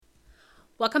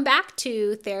Welcome back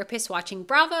to Therapists Watching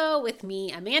Bravo with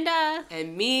me, Amanda.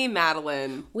 And me,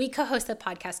 Madeline. We co-host the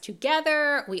podcast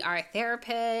together. We are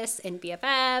therapists and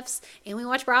BFFs, and we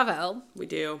watch Bravo. We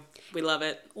do. We love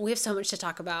it. We have so much to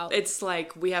talk about. It's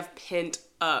like we have pent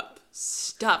up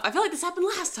stuff. I feel like this happened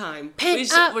last time.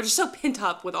 We're just so pent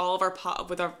up with all of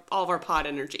our pod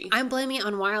energy. I'm blaming it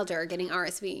on Wilder getting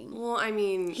RSV. Well, I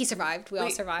mean, he survived. We all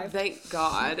survived. Thank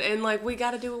God. And like we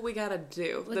got to do what we got to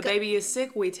do. The baby is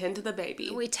sick. We tend to the baby.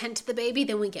 We tend to the baby.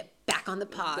 Then we get back on the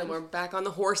pod. Then we're back on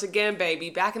the horse again, baby.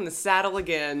 Back in the saddle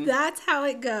again. That's how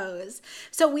it goes.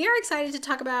 So we are excited to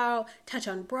touch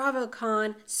on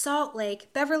BravoCon, Salt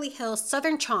Lake, Beverly Hills,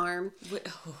 Southern Charm.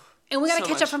 And we got to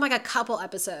catch up from like a couple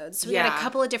episodes. So we got a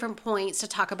couple of different points to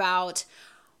talk about.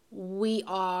 We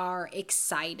are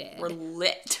excited. We're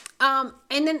lit. And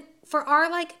then for our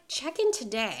like check-in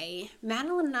today,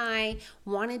 Madeline and I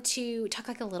wanted to talk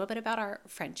like a little bit about our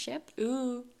friendship.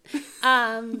 Ooh.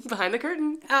 Behind the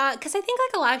curtain. Because I think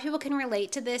like a lot of people can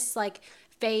relate to this like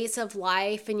phase of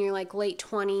life in your like late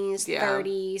 20s,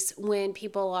 30s, when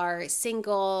people are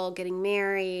single, getting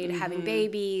married, having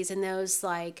babies, and those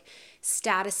like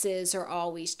statuses are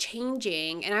always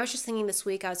changing. And I was just thinking this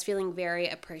week, I was feeling very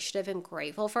appreciative and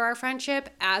grateful for our friendship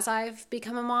as I've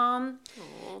become a mom.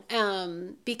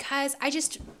 Because I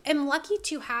just am lucky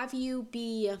to have you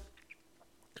be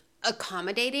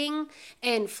accommodating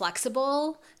and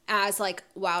flexible as like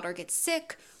Wilder gets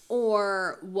sick,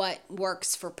 or what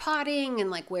works for potting and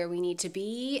like where we need to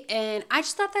be. And I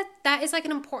just thought that is like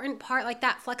an important part, like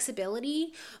that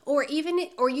flexibility, or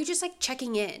you just like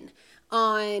checking in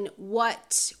on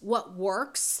what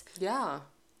works. Yeah.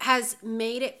 Has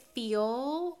made it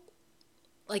feel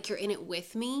like you're in it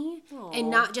with me. Aww. And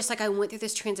not just like I went through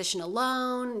this transition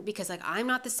alone, because like I'm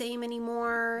not the same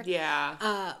anymore.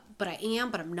 Yeah. But I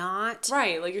am, but I'm not.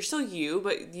 Right. Like you're still you,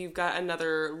 but you've got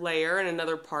another layer and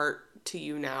another part to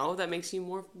you now that makes you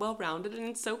more well-rounded, and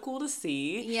it's so cool to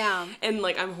see. Yeah. And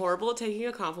like I'm horrible at taking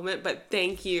a compliment, but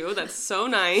thank you. That's so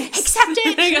nice. Accept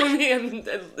it. I mean,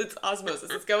 it's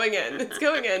osmosis. It's going in.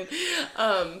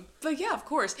 But yeah, of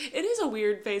course. It is a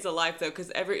weird phase of life though,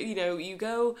 because you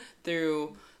go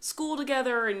through school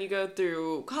together and you go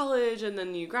through college and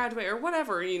then you graduate or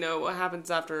whatever, what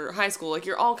happens after high school. Like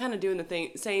you're all kind of doing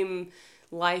the same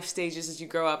life stages as you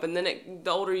grow up, and then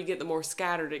the older you get, the more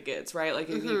scattered it gets, right? Like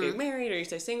if you get married, or you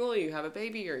stay single, you have a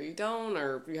baby, or you don't,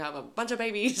 or you have a bunch of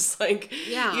babies, like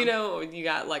you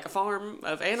got like a farm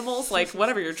of animals, like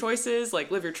whatever your choice is, like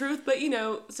live your truth. But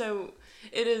so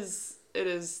it is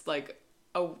like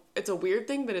it's a weird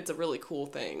thing, but it's a really cool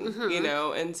thing,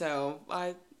 and so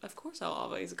of course I'll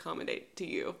always accommodate to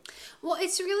you. Well, I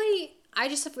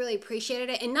just have really appreciated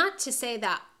it, and not to say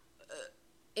that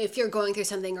if you're going through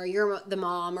something, or you're the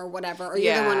mom or whatever, or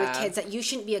you're the one with kids, that you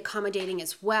shouldn't be accommodating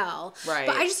as well. Right.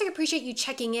 But I just appreciate you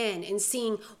checking in and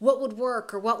seeing what would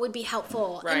work or what would be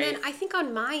helpful. Right. And then I think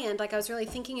on my end, like I was really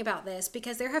thinking about this,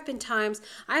 because there have been times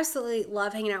I absolutely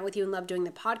love hanging out with you and love doing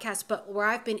the podcast, but where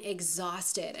I've been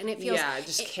exhausted and it feels... Yeah, I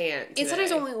just can't today. And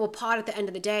sometimes when we'll pod at the end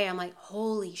of the day, I'm like,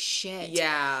 holy shit.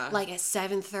 Yeah. Like at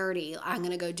 7:30, I'm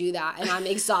going to go do that. And I'm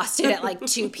exhausted at like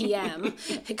 2 p.m.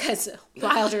 because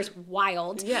Wilder's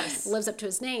wild. Yes. Lives up to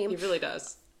his name. He really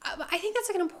does. I think that's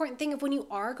like an important thing of when you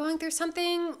are going through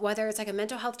something, whether it's like a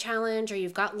mental health challenge or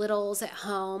you've got littles at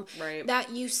home, right, that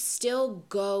you still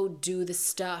go do the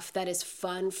stuff that is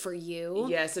fun for you.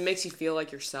 Yes, it makes you feel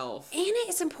like yourself. And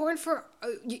it's important for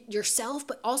yourself,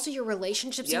 but also your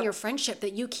relationships and your friendship,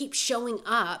 that you keep showing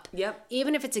up. Yep.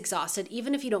 Even if it's exhausted,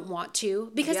 even if you don't want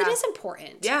to, because it is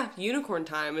important. Yeah, Unicorn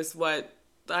Time is what...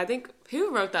 I think,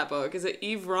 who wrote that book? Is it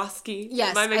Eve Roski?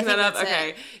 Yes, Am I making that up?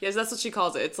 Okay. It. Yes, that's what she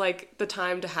calls it. It's like the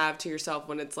time to have to yourself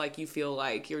when it's like you feel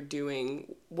like you're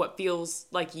doing what feels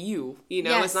like you.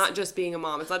 Yes. It's not just being a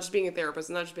mom. It's not just being a therapist.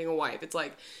 It's not just being a wife. It's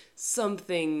like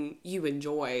something you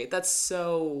enjoy. That's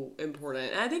so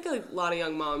important. And I think like a lot of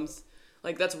young moms,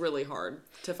 like that's really hard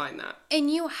to find that. And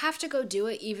you have to go do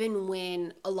it even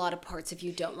when a lot of parts of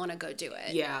you don't want to go do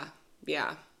it. Yeah.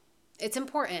 Yeah. It's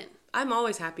important. I'm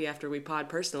always happy after we pod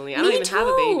personally. I don't even have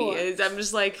a baby. I'm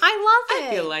just like, I love it.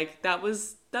 I feel like that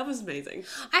was amazing.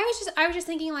 I was just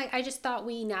thinking, like, I just thought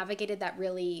we navigated that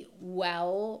really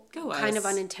well, kind of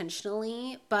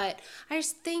unintentionally. But I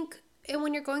just think, and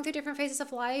when you're going through different phases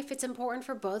of life, it's important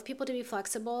for both people to be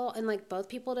flexible and like both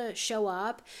people to show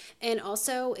up. And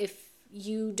also, if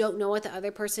you don't know what the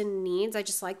other person needs, I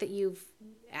just like that you've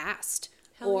asked,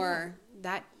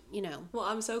 that you know. Well,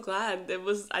 I'm so glad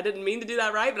I didn't mean to do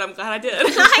that right, but I'm glad I did. I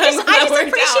just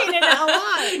appreciated it a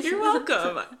lot. You're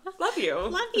welcome. Love you.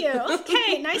 Love you.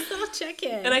 Okay, nice little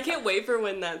check-in. And I can't wait for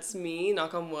when that's me,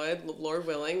 knock on wood, Lord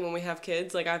willing, when we have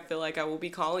kids. Like, I feel like I will be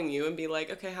calling you and be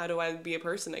like, okay, how do I be a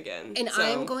person again? And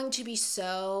I'm going to be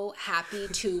so happy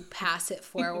to pass it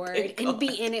forward and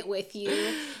be in it with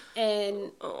you.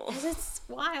 And because it's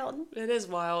wild. It is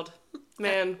wild.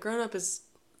 Man, growing up it's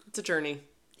a journey.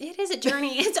 It is a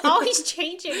journey. It's always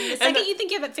changing. The second you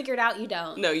think you have it figured out, you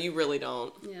don't. No, you really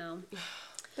don't. Yeah.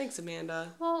 Thanks, Amanda.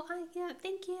 Well, yeah,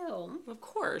 thank you. Of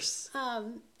course.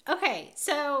 Okay,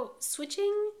 so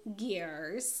switching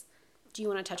gears, do you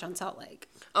want to touch on Salt Lake?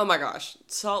 Oh my gosh.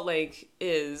 Salt Lake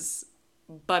is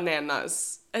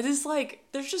bananas. It is like,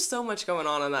 there's just so much going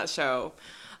on that show.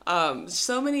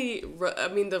 So many,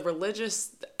 the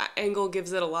religious angle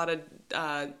gives it a lot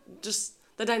of, just,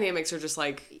 the dynamics are just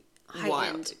like,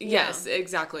 wild. Yeah. Yes,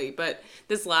 exactly. But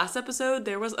this last episode,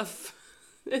 there was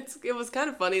it was kind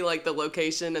of funny, like the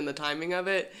location and the timing of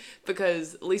it,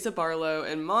 because Lisa Barlow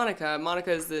and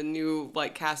Monica is the new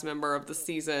like cast member of the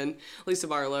season. Lisa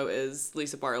Barlow is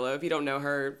Lisa Barlow. If you don't know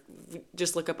her,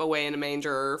 just look up Away in a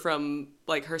Manger from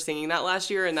like her singing that last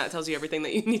year, and that tells you everything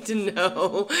that you need to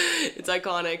know. It's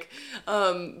iconic.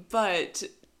 But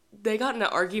they got in an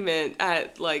argument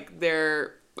at like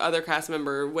their other cast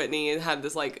member, Whitney, and had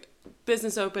this like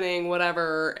business opening,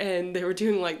 whatever, and they were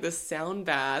doing like this sound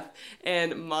bath,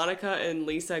 and Monica and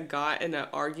Lisa got in an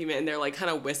argument, and they're like kind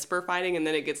of whisper fighting, and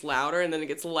then it gets louder, and then it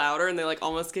gets louder, and they like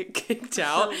almost get kicked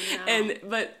out. Oh, no.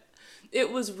 But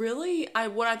it was really,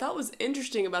 what I thought was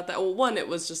interesting about that, well, one, it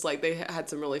was just like they had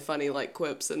some really funny like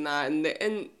quips and that,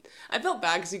 and I felt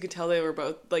bad because you could tell they were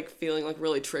both like feeling like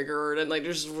really triggered, and like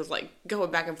just was like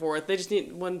going back and forth. They just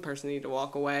one person needed to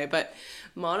walk away. But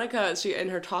Monica, she in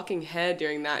her talking head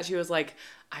during that, she was like,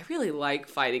 I really like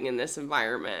fighting in this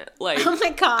environment. Like, oh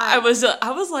my God. I was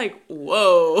like,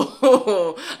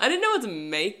 whoa. I didn't know what to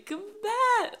make of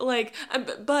that. Like,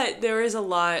 but there is a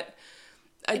lot.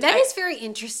 That is very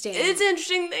interesting. It's an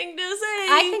interesting thing to say.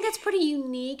 I think it's pretty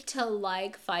unique to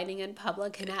like fighting in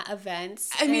public and at events.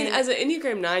 I mean, as an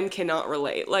Enneagram 9 cannot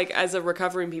relate. Like, as a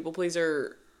recovering people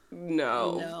pleaser,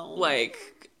 no.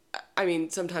 Like, I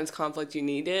mean, sometimes conflict, you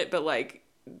need it, but like,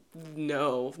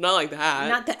 no, not like that.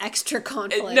 Not the extra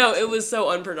conflict. It was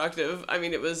so unproductive. I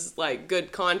mean, it was like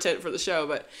good content for the show,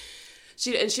 but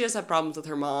she does have problems with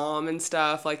her mom and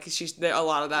stuff. Like, a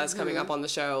lot of that is coming up on the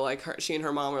show. Like, she and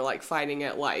her mom were like fighting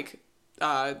at like,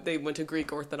 they went to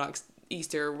Greek Orthodox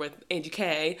Easter with Angie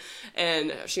K,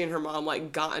 and she and her mom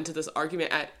like got into this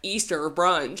argument at Easter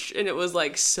brunch, and it was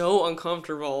like so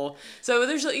uncomfortable. So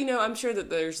there's, I'm sure that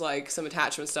there's like some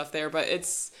attachment stuff there, but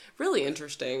it's really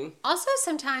interesting. Also,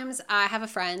 sometimes I have a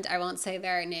friend, I won't say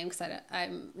their name because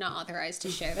I'm not authorized to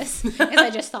share this because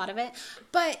I just thought of it,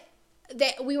 but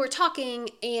that we were talking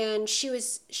and she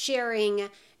was sharing,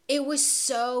 it was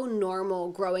so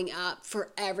normal growing up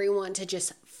for everyone to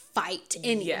just fight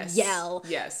and yell.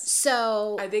 Yes.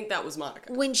 So I think that was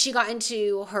Monica. When she got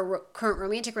into her current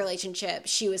romantic relationship,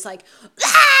 she was like,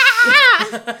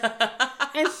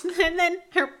 ah! and then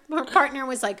her partner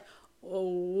was like,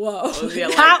 whoa,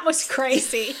 that was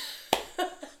crazy.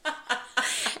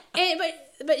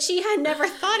 But she had never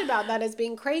thought about that as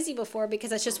being crazy before because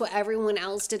that's just what everyone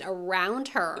else did around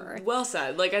her. Well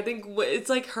said. Like, I think it's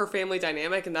like her family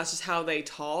dynamic, and that's just how they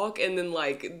talk. And then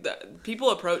like people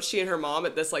approached she and her mom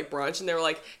at this like brunch, and they were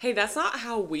like, "Hey, that's not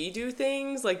how we do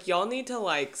things. Like, y'all need to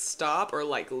like stop or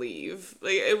like leave."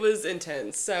 Like, it was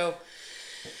intense. So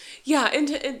yeah,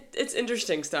 it's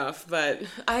interesting stuff. But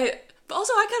I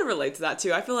kind of relate to that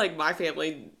too. I feel like my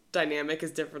family dynamic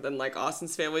is different than like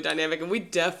Austin's family dynamic, and we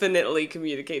definitely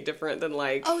communicate different than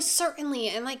like, oh, certainly.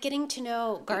 And like getting to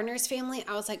know Gardner's family,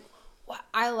 I was like, well,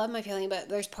 I love my family, but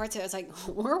there's parts of it I was like,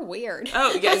 we're weird.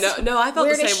 Oh yeah, no, I felt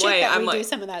the same way. I'm like, do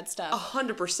some of that stuff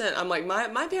 100%. I'm like,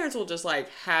 my parents will just like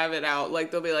have it out,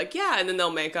 like they'll be like, yeah, and then they'll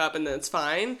make up, and then it's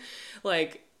fine.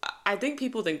 Like, I think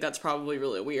people think that's probably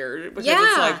really weird because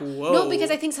it's like, whoa. No,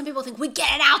 because I think some people think we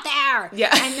get it out there.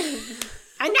 Yeah.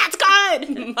 And that's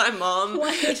good. My mom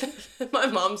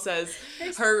says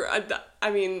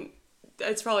I mean,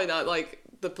 it's probably not like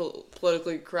the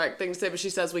politically correct thing to say, but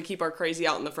she says we keep our crazy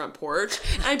out on the front porch.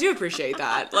 And I do appreciate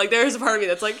that. Like, there's a part of me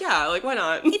that's like, yeah, like, why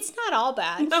not? It's not all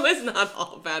bad. No, it's not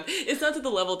all bad. It's not to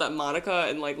the level that Monica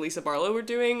and like Lisa Barlow were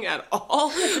doing at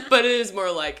all, but it is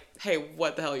more like, hey,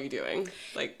 what the hell are you doing?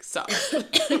 Like, stop.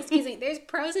 Excuse me. There's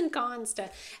pros and cons to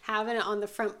having it on the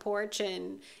front porch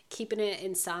and keeping it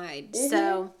inside. Mm-hmm.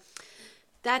 So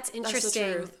That's interesting. That's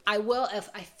the truth.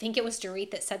 I think it was Dorit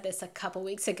that said this a couple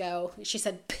weeks ago. She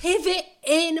said, pivot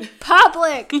in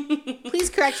public.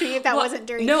 Please correct me if that wasn't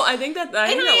Dorit. No, I think that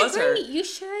was her. You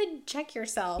should check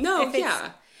yourself. No,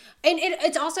 yeah. And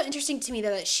it's also interesting to me,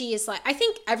 though, that she is like, I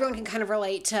think everyone can kind of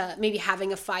relate to maybe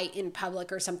having a fight in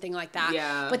public or something like that.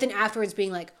 Yeah. But then afterwards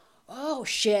being like, oh,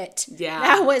 shit. Yeah.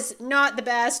 That was not the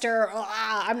best, or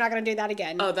I'm not going to do that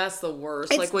again. Oh, that's the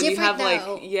worst. It's like when you have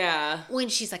though, yeah. When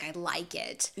she's like, I like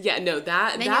it. Yeah, no,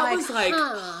 that was like,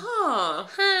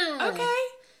 okay.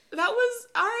 That was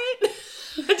all right.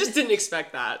 I just didn't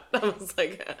expect that. I was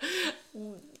like,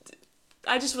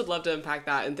 I just would love to unpack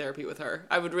that in therapy with her.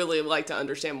 I would really like to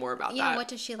understand more about that. Yeah, what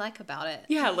does she like about it?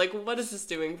 Yeah, like what is this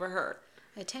doing for her?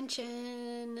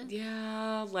 Attention.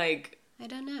 Yeah, like I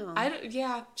don't know.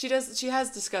 Yeah, she does. She has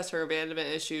discussed her abandonment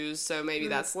issues, so maybe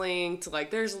that's linked.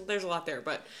 Like, there's a lot there,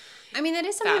 but I mean, that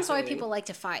is sometimes why people like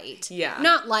to fight. Yeah,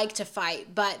 not like to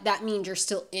fight, but that means you're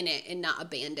still in it and not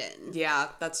abandoned. Yeah,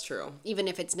 that's true. Even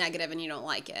if it's negative and you don't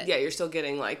like it. Yeah, you're still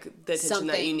getting like the attention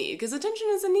that you need, because attention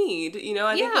is a need. You know,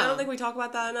 I don't think we talk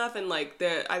about that enough, and like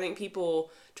I think people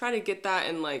try to get that,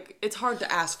 and like it's hard to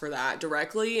ask for that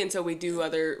directly, and so we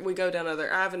go down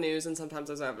other avenues, and sometimes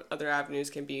those other avenues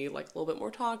can be like a little bit more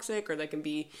toxic, or they can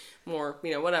be more,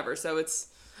 whatever. So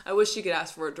I wish you could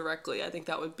ask for it directly. I think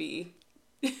that would be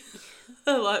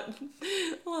a lot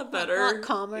better, a lot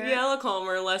calmer. Yeah, a lot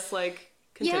calmer, less like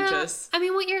contentious. Yeah, I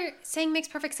mean, what you're saying makes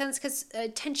perfect sense, because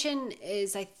attention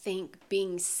is, I think,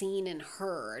 being seen and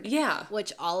heard. Yeah,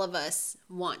 which all of us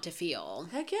want to feel.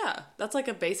 Heck yeah, that's like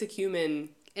a basic human.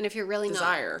 And if you're really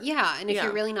desire. if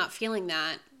you're really not feeling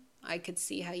that, I could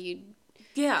see how you'd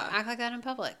act like that in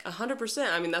public.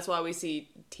 100%. I mean, that's why we see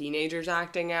teenagers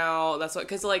acting out. That's what,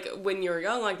 because like when you're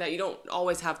young like that, you don't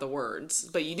always have the words,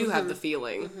 but you do have the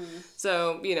feeling.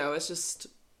 So it's just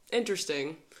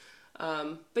interesting.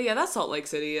 But yeah, that's Salt Lake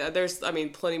City. There's,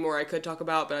 plenty more I could talk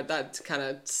about, but that kind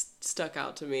of stuck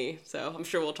out to me. So I'm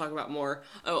sure we'll talk about more.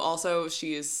 Oh, also,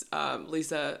 she is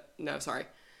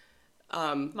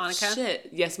Monica?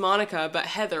 Yes, Monica, but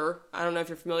Heather, I don't know if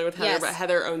you're familiar with Heather, but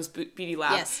Heather owns Beauty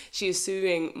Lab. Yes. She is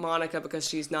suing Monica because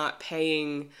she's not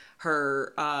paying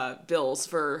her bills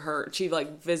for her. She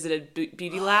visited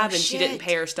Beauty Lab and she didn't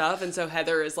pay her stuff, and so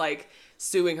Heather is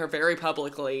suing her very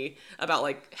publicly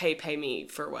about hey, pay me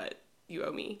for what you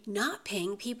owe me. Not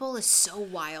paying people is so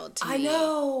wild to me.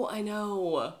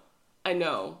 I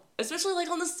know. Especially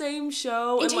on the same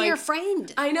show. And your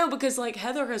friend. I know, because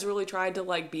Heather has really tried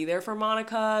to be there for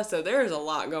Monica, so there's a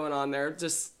lot going on there.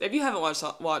 Just if you haven't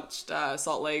watched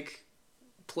Salt Lake,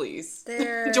 please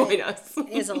join us.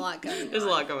 Is a lot going on. There's a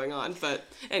lot going on, but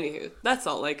anywho, that's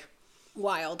Salt Lake.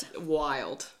 Wild.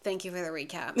 Thank you for the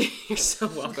recap. You're so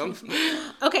welcome.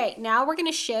 Okay, now we're going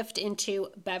to shift into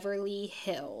Beverly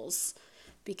Hills,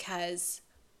 because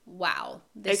wow.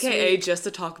 AKA just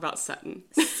to talk about Sutton.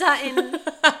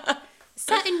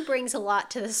 Sutton brings a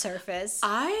lot to the surface.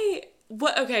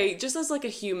 Just as a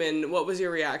human, what was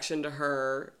your reaction to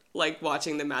her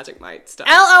watching the Magic Mike stuff?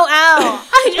 LOL.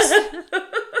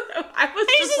 I was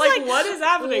just what is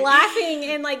happening? Laughing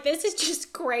and this is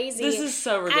just crazy. This is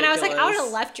so ridiculous. And I was I would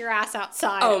have left your ass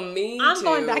outside. Oh, me too. I'm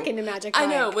going back into Magic Mike. I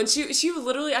know. When she was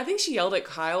literally, I think she yelled at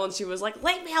Kyle and she was like,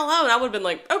 "Leave me alone." I would have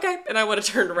been okay. And I would have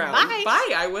turned around.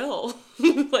 Bye, I will.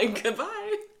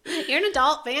 Goodbye. You're an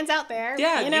adult. Fans out there.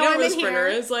 Yeah, you know what a sprinter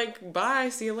is. Bye,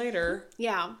 see you later.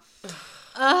 Yeah.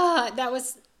 That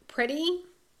was pretty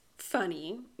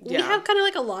funny. Yeah. We have kind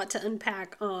of a lot to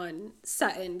unpack on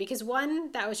Sutton, because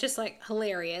one, that was just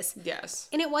hilarious. Yes.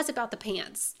 And it was about the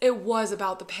pants. It was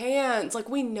about the pants.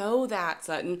 We know that,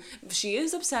 Sutton. She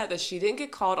is upset that she didn't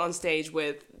get called on stage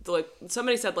with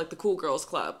somebody said the Cool Girls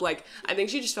Club. I think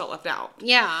she just felt left out.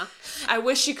 Yeah. I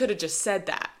wish she could have just said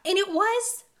that. And it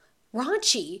was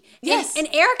raunchy. Yes. And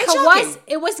Erica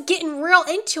was getting real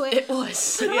into it. It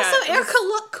was. But also Erica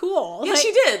looked cool. Yeah,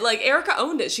 she did. Erica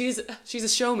owned it. She's a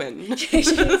showman.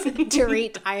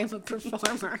 Dorit, I am a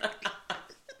performer.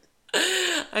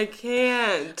 I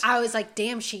can't. I was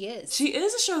damn, she is. She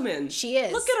is a showman. She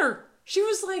is. Look at her. She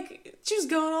was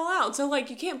going all out. So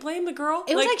you can't blame the girl.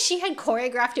 It was she had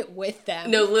choreographed it with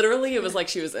them. No, literally it was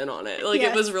she was in on it.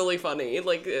 It was really funny.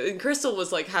 And Crystal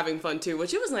was and having fun too,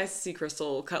 which it was nice to see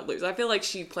Crystal cut loose. I feel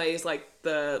she plays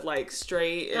the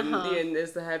straight and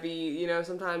is the heavy,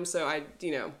 sometimes. So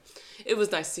it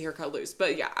was nice to see her cut loose.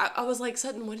 But yeah, I was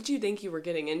Sutton, what did you think you were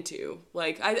getting into?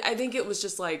 I think it was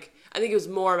just I think it was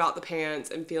more about the pants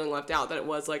and feeling left out than it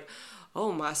was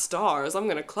oh, my stars, I'm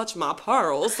going to clutch my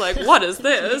pearls. Like, what is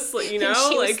this? Like, you know,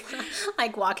 she like, was,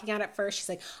 like walking out at first, she's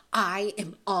like, I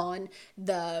am on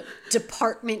the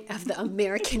department of the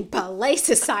American Ballet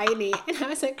Society. And I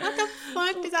was like, what the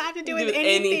fuck does that have to do with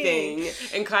anything?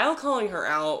 And Kyle calling her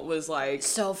out was like,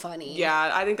 so funny.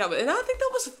 Yeah, I think that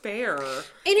was fair.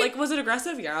 And like, was it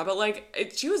aggressive? Yeah, but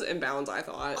like, she was in bounds, I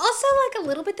thought. Also, like, a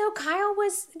little bit though, Kyle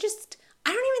was just, I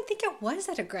don't even think it was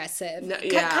that aggressive. No,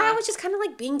 yeah. Kyle was just kind of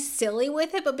like being silly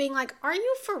with it, but being like, are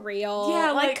you for real?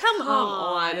 Yeah, like come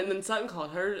on. And then Sutton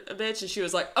called her a bitch, and she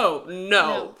was like, oh,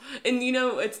 no. And, you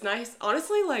know, it's nice.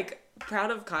 Honestly, like,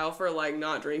 proud of Kyle for, like,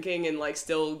 not drinking and, like,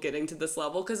 still getting to this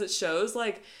level, because it shows,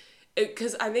 like,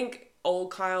 because I think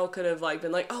old Kyle could have, like,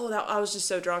 been like, oh, I was just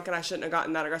so drunk and I shouldn't have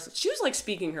gotten that aggressive. She was, like,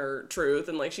 speaking her truth,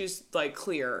 and, like, she's, like,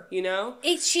 clear, you know?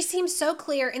 She seems so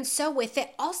clear and so with it.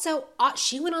 Also,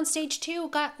 she went on stage, too,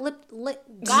 got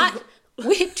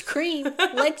whipped cream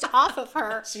licked off of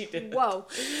her. She did. Whoa.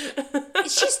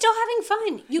 She's still having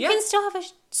fun. You can still have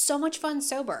so much fun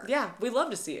sober. Yeah, we love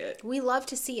to see it. We love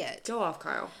to see it. Go off,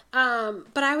 Kyle.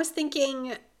 But I was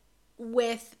thinking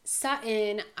with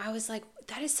Sutton, I was like,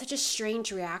 that is such a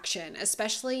strange reaction,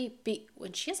 especially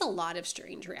when she has a lot of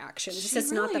strange reactions. This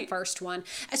is not the first one.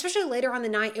 Especially later on the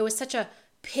night, it was such a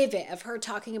pivot of her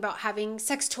talking about having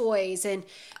sex toys and,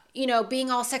 you know,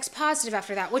 being all sex positive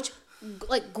after that, which,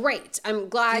 like, great. I'm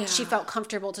glad she felt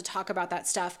comfortable to talk about that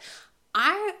stuff.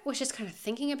 I was just kind of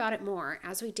thinking about it more,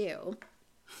 as we do.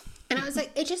 And I was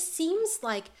like, it just seems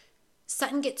like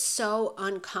Sutton gets so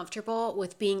uncomfortable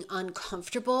with being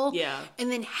uncomfortable. Yeah. And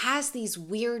then has these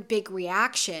weird big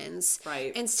reactions.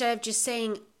 Right. Instead of just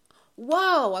saying,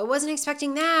 whoa, I wasn't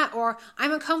expecting that, or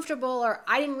I'm uncomfortable, or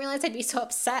I didn't realize I'd be so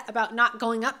upset about not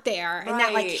going up there. And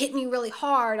that, like, hit me really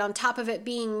hard on top of it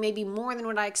being maybe more than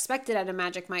what I expected at a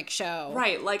Magic Mike show.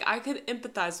 Right. Like, I could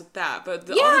empathize with that, but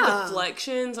all the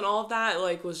deflections and all of that,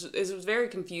 like, was very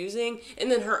confusing. And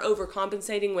then her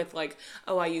overcompensating with, like,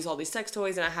 oh, I use all these sex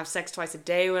toys and I have sex twice a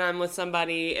day when I'm with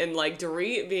somebody, and, like,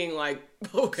 Dorit being like,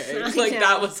 okay, like,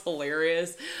 that was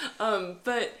hilarious.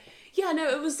 But yeah, no,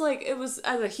 it was,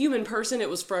 as a human person, it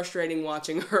was frustrating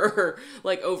watching her,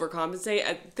 like, overcompensate.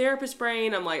 At therapist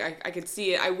brain, I'm like, I could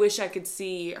see it. I wish I could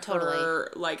see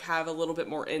her, like, have a little bit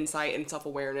more insight and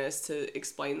self-awareness to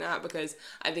explain that, because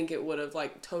I think it would have,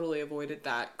 like, totally avoided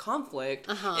that conflict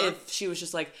if she was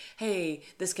just like, hey,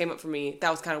 this came up for me. That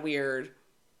was kind of weird.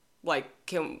 Like,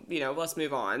 let's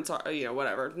move on. So,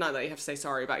 whatever. Not that you have to say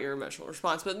sorry about your emotional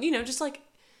response, but, just, like,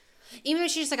 even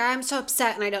if she's just like, I'm so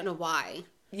upset and I don't know why.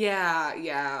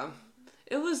 Yeah.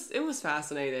 It was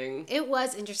fascinating. It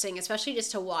was interesting, especially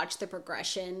just to watch the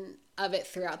progression of it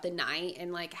throughout the night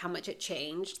and, like, how much it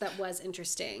changed. That was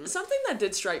interesting. Something that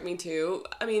did strike me, too,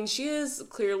 I mean, she is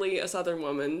clearly a Southern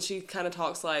woman. She kind of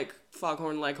talks like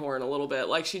Foghorn Leghorn a little bit.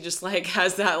 Like, she just, like,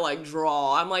 has that, like,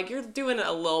 drawl. I'm like, you're doing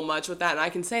a little much with that, and I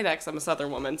can say that because I'm a Southern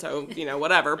woman, so,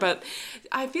 whatever. But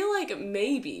I feel like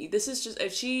maybe this is just,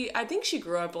 I think she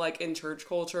grew up, like, in church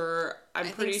culture. I'm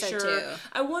pretty sure. Too.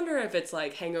 I wonder if it's,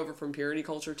 like, hangover from purity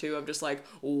culture, too, of just, like,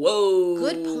 whoa.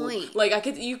 Good point. Like,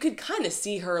 you could kind of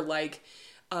see her, like,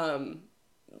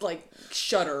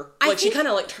 shudder. Like, she kind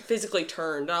of, like, physically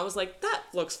turned. And I was like, that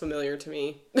looks familiar to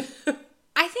me.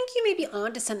 I think you may be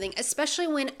onto something, especially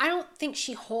when I don't think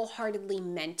she wholeheartedly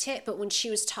meant it, but when she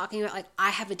was talking about, like, I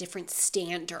have a different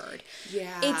standard.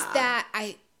 Yeah. It's that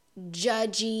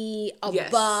judgy,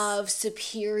 above,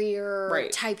 superior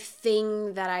type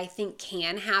thing that I think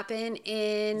can happen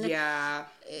in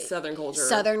Southern culture.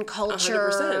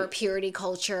 100%. Purity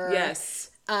culture. Yes.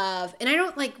 And I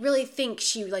don't, like, really think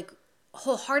she, like,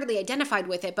 wholeheartedly identified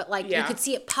with it, but, like, you could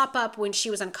see it pop up when she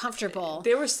was uncomfortable.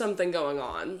 There was something going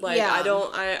on. Like,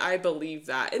 I believe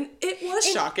that. And it was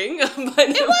shocking. But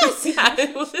it was. Yeah,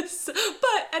 it was.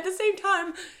 But at the same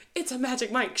time, it's a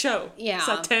Magic Mike show. Yeah.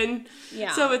 Sutton.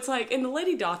 Yeah. So it's like, and the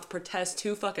lady doth protest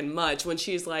too fucking much when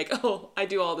she's like, oh, I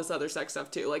do all this other sex stuff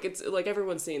too. Like, it's like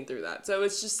everyone's seeing through that. So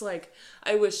it's just like,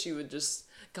 I wish she would just,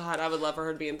 God, I would love for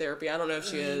her to be in therapy. I don't know if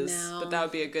she is, but that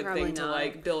would be a good thing to,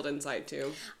 like, build insight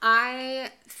to. I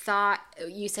thought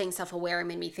you saying self-aware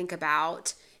made me think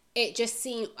about, it just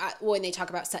seemed, when they talk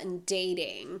about Sutton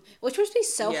dating, which must be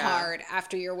so hard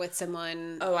after you're with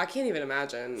someone. Oh, I can't even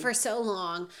imagine. For so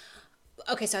long.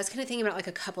 Okay, so I was kind of thinking about, like,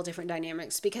 a couple different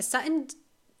dynamics, because Sutton,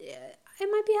 it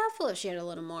might be helpful if she had a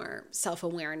little more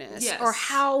self-awareness. Yes. Or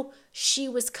how she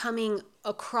was coming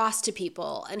across to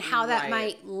people and how that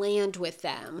might land with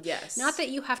them. Yes. Not that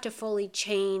you have to fully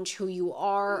change who you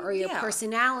are or your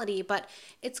personality, but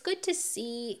it's good to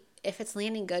see if it's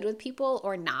landing good with people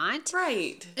or not.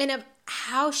 Right. And of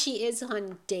how she is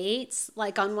on dates.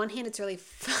 Like, on one hand, it's really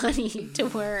funny to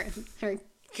wear her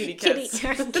kitty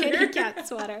cat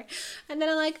sweater. And then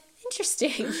I'm like,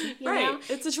 interesting. You know?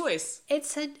 It's a choice.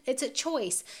 It's a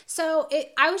choice. So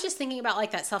I was just thinking about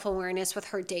like that self-awareness with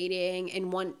her dating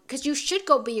and because you should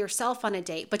go be yourself on a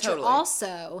date, but you're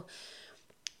also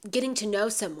getting to know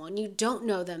someone. You don't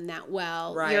know them that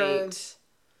well. Right.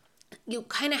 You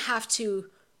kind of have to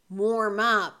warm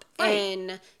up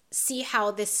and see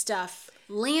how this stuff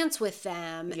lands with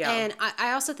them. Yeah. And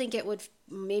I also think it would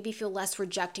maybe feel less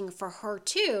rejecting for her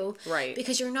too. Right.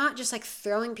 Because you're not just like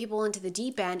throwing people into the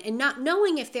deep end and not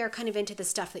knowing if they're kind of into the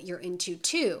stuff that you're into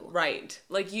too. Right.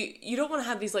 Like you don't want to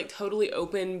have these like totally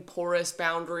open, porous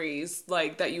boundaries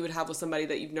like that you would have with somebody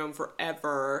that you've known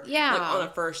forever. Yeah. Like on a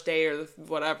first date or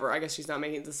whatever. I guess she's not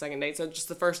making it the second date, so just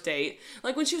the first date.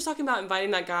 Like when she was talking about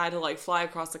inviting that guy to like fly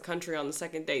across the country on the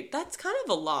second date, that's kind of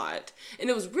a lot. And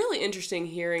it was really interesting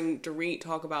hearing Dorit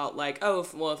talk about like,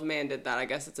 if a man did that, I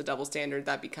guess it's a double standard.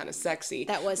 That'd be kind of sexy.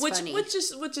 That was funny. Which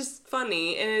is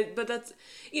funny, but that's,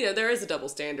 there is a double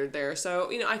standard there. So,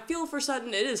 I feel for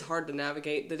Sutton, it is hard to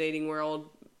navigate the dating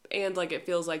world, and like it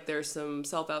feels like there's some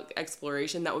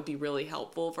self-exploration that would be really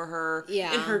helpful for her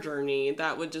in her journey.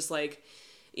 That would just like,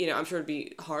 I'm sure it'd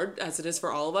be hard as it is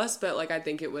for all of us, but like I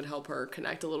think it would help her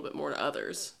connect a little bit more to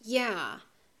others. Yeah.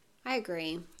 I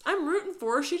agree. I'm rooting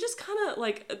for her. She just kind of,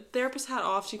 like, therapist hat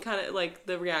off, she kind of, like,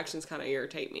 the reactions kind of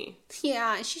irritate me.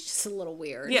 Yeah, she's just a little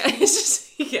weird. Yeah,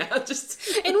 it's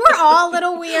just, And we're all a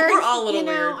little weird. We're all a little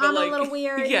weird. I'm a little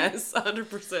weird. Yes,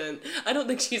 100%. I don't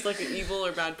think she's, like, an evil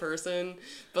or bad person,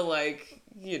 but, like,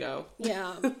 Yeah.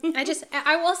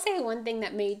 I will say one thing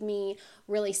that made me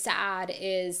really sad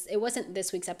is, it wasn't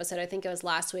this week's episode, I think it was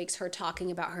last week's, her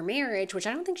talking about her marriage, which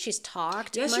I don't think she's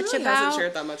talked much about. Yeah, she really hasn't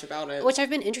shared that much about it. Which I've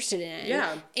been interested in.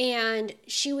 Yeah. And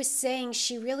she was saying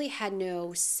she really had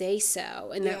no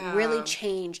say-so, and that really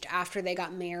changed after they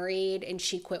got married and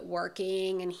she quit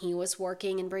working and he was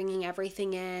working and bringing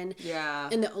everything in. Yeah.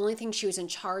 And the only thing she was in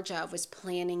charge of was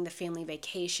planning the family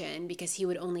vacation, because he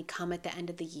would only come at the end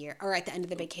of the year, or at the end of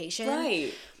the vacation.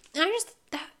 Right. And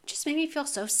that just made me feel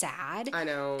so sad. I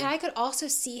know. And I could also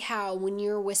see how when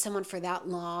you're with someone for that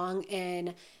long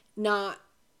and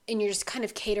you're just kind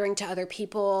of catering to other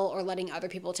people or letting other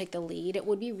people take the lead, it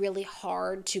would be really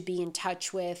hard to be in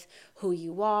touch with who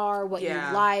you are, what you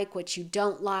like, what you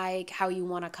don't like, how you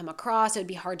want to come across. It would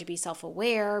be hard to be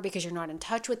self-aware because you're not in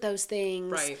touch with those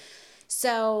things. Right.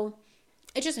 So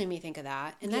it just made me think of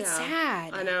that. And that's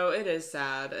sad. I know, it is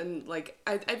sad. And, like,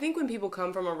 I think when people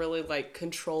come from a really, like,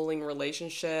 controlling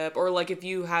relationship, or, like, if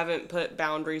you haven't put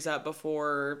boundaries up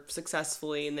before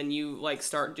successfully and then you, like,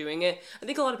 start doing it, I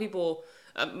think a lot of people,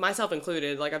 myself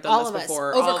included, like, I've done this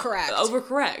before.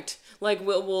 Overcorrect. Like,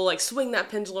 we'll, like, swing that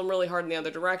pendulum really hard in the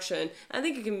other direction. I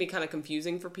think it can be kind of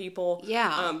confusing for people.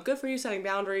 Yeah. Good for you setting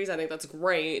boundaries. I think that's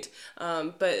great.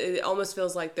 But it almost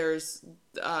feels like there's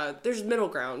middle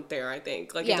ground there, I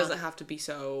think. Like, it doesn't have to be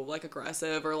so, like,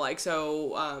 aggressive or, like,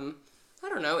 so, I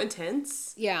don't know,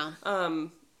 intense. Yeah.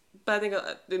 But I think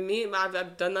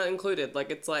I've done that included. Like,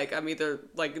 it's like, I'm either,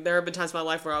 like, there have been times in my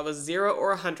life where I was 0 or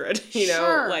 100, you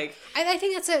know? Like, I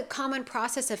think that's a common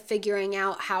process of figuring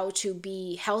out how to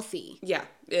be healthy. Yeah,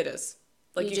 it is.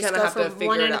 Like, you just kind of have to figure it out. from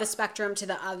one end of the spectrum to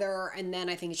the other, and then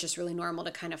I think it's just really normal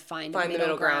to kind of find the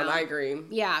middle ground. I agree.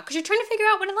 Yeah, because you're trying to figure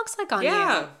out what it looks like on you.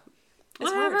 Yeah.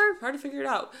 It's hard to figure it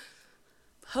out.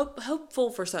 Hopeful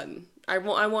for Sutton. I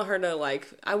want her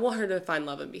to find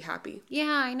love and be happy.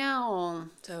 Yeah, I know.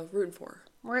 So rooting for her.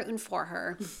 Rooting for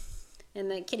her. In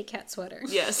the kitty cat sweater.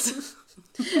 Yes.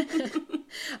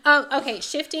 Okay,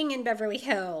 shifting in Beverly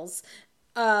Hills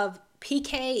of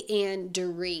PK and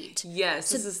Dorit. Yes,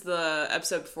 so, this is the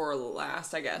episode before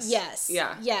last, I guess. Yes.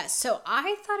 Yeah. Yes. So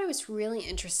I thought it was really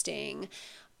interesting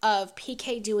of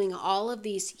PK doing all of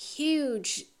these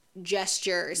huge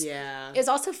gestures. Yeah. It's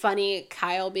also funny,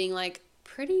 Kyle being like,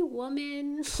 pretty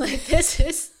woman. Like, this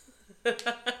is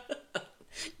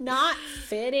not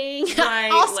fitting.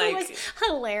 Right, also like, was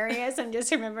hilarious. I'm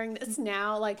just remembering this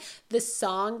now. Like, the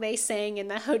song they sang in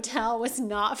the hotel was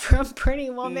not from Pretty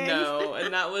Woman. No,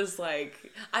 and that was like,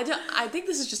 I think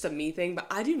this is just a me thing, but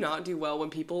I do not do well when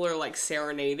people are like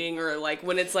serenading, or like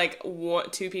when it's like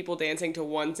two people dancing to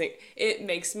one thing. It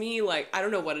makes me like, I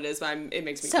don't know what it is, but it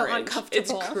makes me so cringe.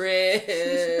 Uncomfortable. It's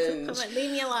cringe. I'm like,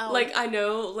 leave me alone. Like, I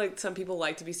know like some people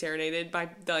like to be serenaded by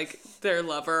like their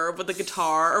lover with the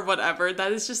guitar or whatever.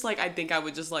 That is just like, I think I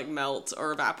would just like melt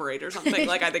or evaporate or something.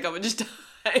 Like, I think I would just die.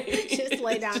 Just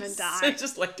lay down and die.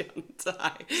 Just lay down and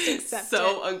die. Accept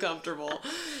so uncomfortable.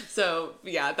 So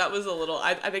yeah, that was a little.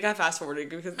 I think I fast forwarded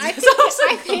because I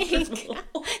think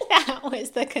that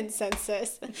was the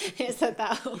consensus. Is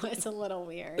that was a little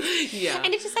weird. Yeah,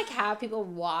 and it's just like how people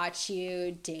watch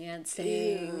you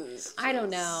dancing. I don't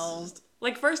know.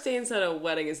 Like, first dance at a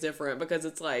wedding is different because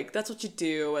it's like, that's what you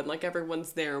do, and like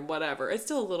everyone's there and whatever. It's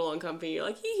still a little uncomfy. You're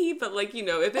like, hee hee, but like, you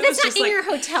know, if it was just like. It's not in your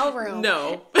hotel room.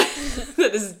 No.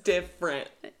 That is different.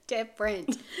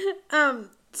 Different.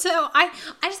 So I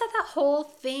just thought that whole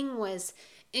thing was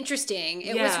interesting.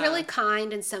 It was really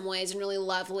kind in some ways and really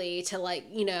lovely to, like,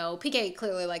 you know, PK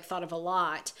clearly like thought of a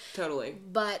lot. Totally.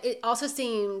 But it also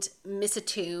seemed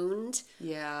misattuned.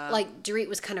 Yeah. Like Dorit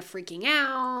was kind of freaking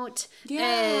out.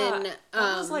 Yeah. And that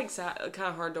was like sad, kind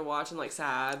of hard to watch and like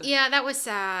sad. Yeah, that was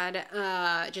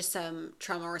sad. Just some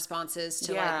trauma responses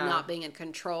to like not being in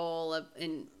control of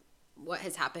and what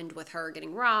has happened with her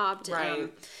getting robbed.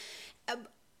 Right.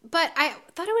 But I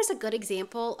thought it was a good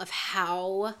example of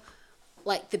how,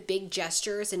 like, the big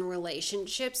gestures in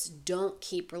relationships don't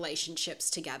keep relationships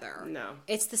together. No.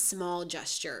 It's the small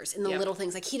gestures and the little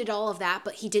things. Like, he did all of that,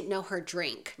 but he didn't know her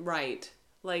drink. Right.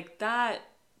 Like,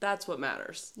 that's what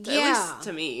matters. Yeah. At least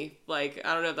to me. Like,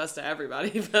 I don't know if that's to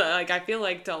everybody, but like, I feel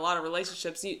like to a lot of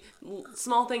relationships,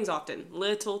 small things often,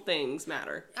 little things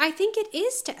matter. I think it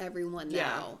is to everyone, though.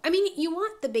 Yeah. I mean, you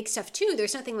want the big stuff, too.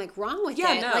 There's nothing, like, wrong with it.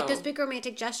 No. Like, those big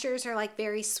romantic gestures are, like,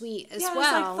 very sweet as well. Yeah,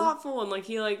 it's, like, thoughtful, and, like,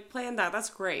 he, like, planned that.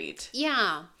 That's great.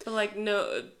 Yeah. But, like,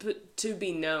 to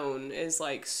be known is,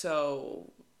 like,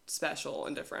 so special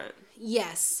and different.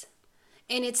 Yes.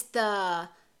 And it's the,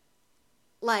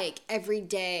 like,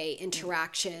 everyday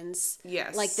interactions.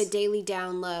 Yes. Like the daily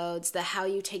downloads, the how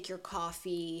you take your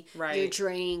coffee, your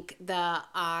drink,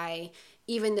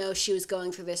 even though she was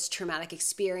going through this traumatic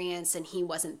experience and he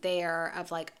wasn't there,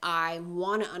 of like, I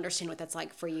want to understand what that's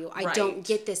like for you. I don't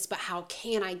get this, but how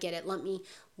can I get it? Let me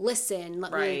listen.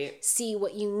 Let me see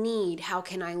what you need. How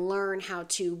can I learn how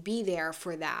to be there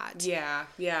for that? Yeah,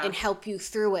 yeah. And help you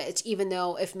through it, even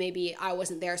though if maybe I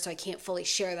wasn't there, so I can't fully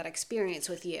share that experience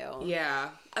with you. Yeah.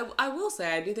 I will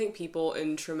say, I do think people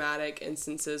in traumatic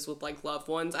instances with, like, loved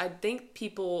ones, I think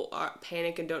people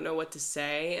panic and don't know what to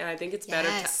say, and I think it's better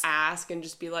to ask and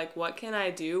just be like, what can I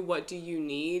do? What do you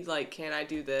need? Like, can I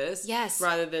do this? Yes.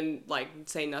 Rather than, like,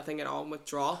 say nothing at all and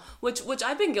withdraw, which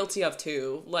I've been guilty of,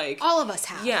 too. Like, all of us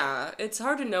have. Yeah, it's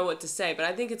hard to know what to say, but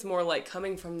I think it's more, like,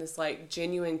 coming from this, like,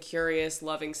 genuine, curious,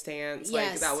 loving stance.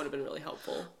 Like, that would have been really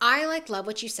helpful. I, like, love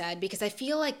what you said, because I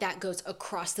feel like that goes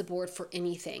across the board for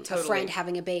anything. Totally. A friend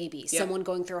having a baby, someone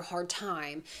going through a hard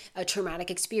time, a traumatic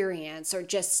experience, or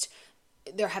just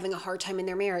they're having a hard time in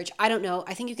their marriage. I don't know.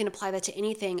 I think you can apply that to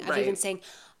anything. I've even saying,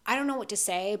 I don't know what to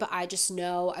say, but I just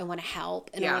know I want to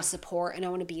help and I want to support and I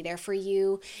want to be there for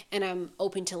you. And I'm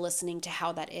open to listening to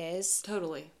how that is.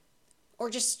 Totally. Or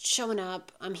just showing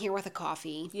up. I'm here with a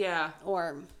coffee. Yeah.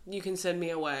 Or you can send me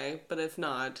away, but if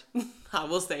not, I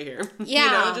will stay here. Yeah.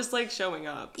 You know, just like showing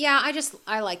up. Yeah,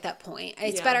 I like that point.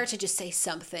 It's better to just say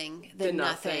something than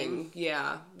nothing.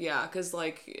 Yeah. Yeah. Because,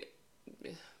 like,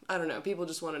 I don't know. People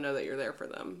just want to know that you're there for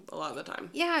them a lot of the time.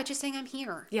 Yeah, just saying I'm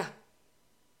here. Yeah.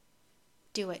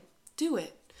 Do it. Do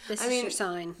it. This is your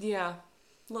sign. Yeah.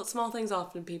 Small things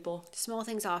often, people. Small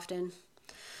things often.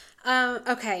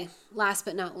 Okay, last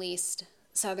but not least,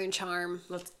 Southern Charm.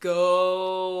 Let's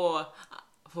go.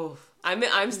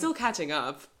 I'm still catching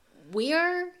up.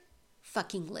 We're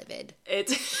fucking livid.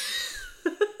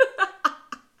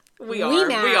 We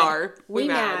are. We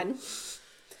mad.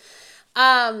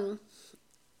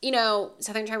 You know,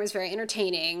 Southern Charm is very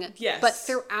entertaining. Yes. But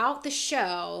throughout the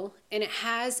show, and it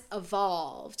has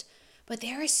evolved, but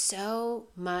there is so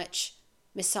much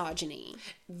misogyny.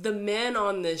 The men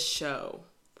on this show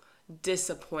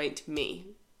disappoint me.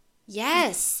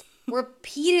 Yes.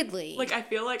 Repeatedly. Like, I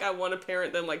feel like I want to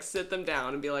parent them, like, sit them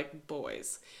down and be like,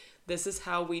 boys, this is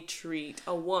how we treat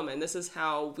a woman. This is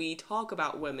how we talk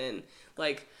about women.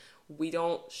 Like, we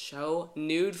don't show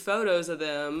nude photos of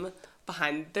them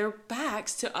behind their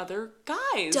backs to other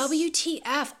guys.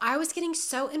 WTF. I was getting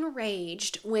so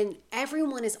enraged when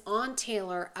everyone is on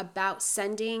Taylor about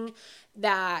sending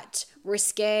that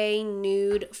risque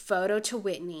nude photo to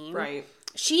Whitney. Right.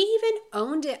 She even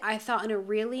owned it, I thought, in a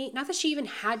really... Not that she even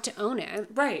had to own it.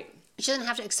 Right. She doesn't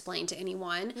have to explain to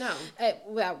anyone. No.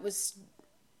 That was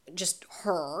just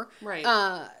her. Right.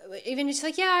 Even just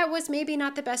like, yeah, it was maybe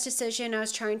not the best decision. I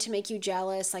was trying to make you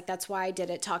jealous. Like, that's why I did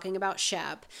it, talking about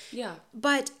Shep. Yeah.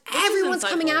 But everyone's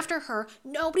coming after her.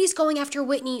 Nobody's going after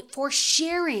Whitney for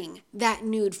sharing that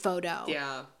nude photo.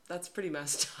 Yeah. That's pretty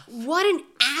messed up. What an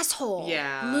asshole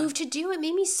Yeah. move to do. It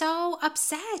made me so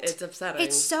upset. It's upsetting.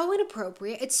 It's so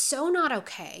inappropriate. It's so not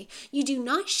okay. You do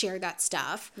not share that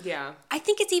stuff. Yeah. I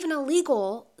think it's even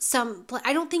illegal.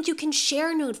 I don't think you can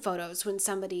share nude photos when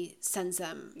somebody sends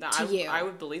them to you. I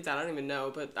would believe that. I don't even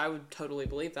know, but I would totally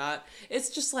believe that. It's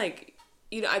just like,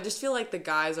 you know, I just feel like the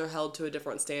guys are held to a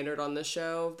different standard on this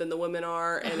show than the women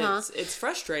are, and it's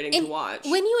frustrating to watch.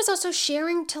 Whitney was also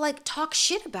sharing to, like, talk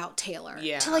shit about Taylor.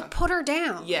 Yeah. To, like, put her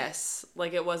down. Yes.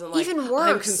 Like, it wasn't like, even worse.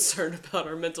 I'm concerned about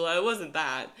her mental health. It wasn't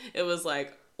that. It was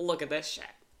like, look at this shit.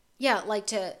 Yeah, like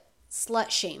to slut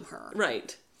shame her.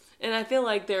 Right. And I feel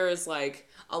like there is, like,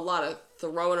 a lot of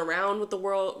throwing around with the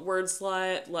word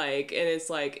slut, like, and it's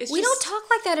like, we don't talk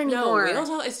like that anymore. No, we don't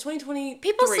talk. It's 2020.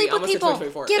 People sleep with people.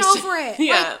 Get over it.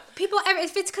 Yeah. Like, people,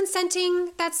 if it's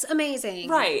consenting, that's amazing.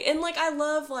 Right. And, like, I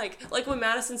love, like when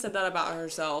Madison said that about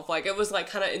herself, like, it was, like,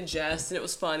 kind of in jest, and it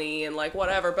was funny, and, like,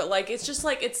 whatever, but, like, it's just,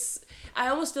 like, I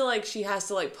almost feel like she has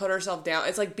to, like, put herself down.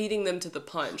 It's like beating them to the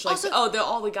punch. Like, also,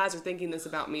 all the guys are thinking this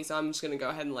about me, so I'm just going to go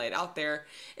ahead and lay it out there.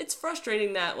 It's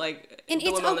frustrating that, like, the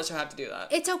women on the show have to do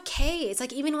that. It's okay. It's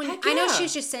like, even when, I know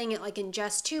she's just saying it, like, in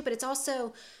jest, too, but it's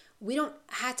also, we don't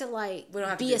have to, like,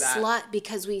 be a slut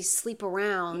because we sleep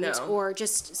around. No. Or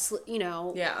just, you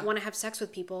know, want to have sex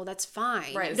with people. That's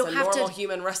fine. Right. You It's don't a have normal to,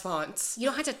 human response. You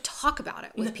don't have to talk about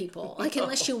it with people. Like,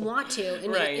 unless you want to.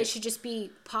 And it should just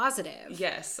be positive.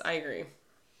 Yes, I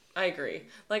agree.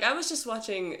 Like, I was just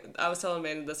watching, I was telling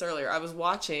Amanda this earlier, I was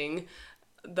watching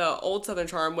the old Southern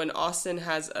Charm when Austin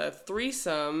has a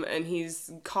threesome and he's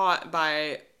caught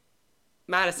by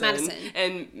Madison.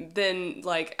 And then,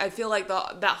 like, I feel like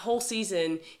that whole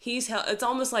season, it's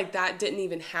almost like that didn't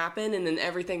even happen, and then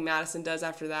everything Madison does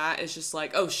after that is just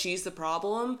like, oh, she's the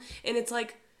problem. And it's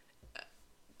like,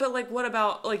 but, like, what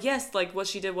about, like, yes, like, what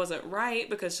she did wasn't right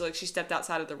because, like, she stepped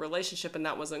outside of the relationship and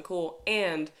that wasn't cool.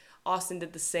 And Austin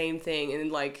did the same thing,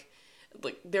 and like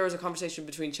there was a conversation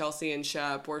between Chelsea and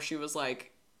Shep where she was like,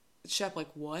 Shep, like,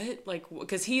 what? Like,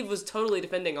 because he was totally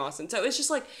defending Austin. So it's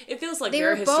just like, it feels like they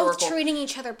very were historical. both treating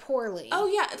each other poorly. Oh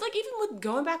yeah, like even with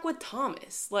going back with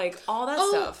Thomas, like all that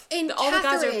stuff. And all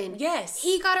Catherine, the guys are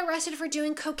he got arrested for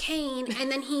doing cocaine,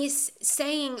 and then he's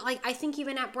saying, like, I think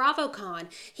even at BravoCon,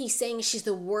 he's saying she's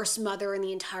the worst mother in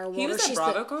the entire world. He was at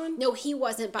BravoCon? No, he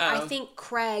wasn't, but I think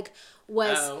Craig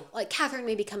was like, Catherine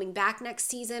may be coming back next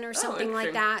season or something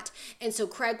like that, and so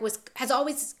Craig has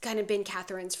always kind of been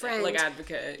Catherine's friend, like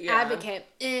advocate,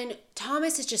 and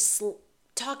Thomas is just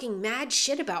talking mad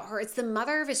shit about her. It's the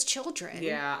mother of his children.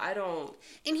 Yeah, I don't.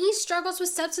 And he struggles with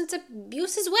substance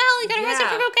abuse as well. He got arrested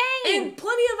for cocaine. And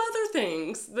plenty of other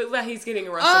things that he's getting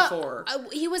arrested for.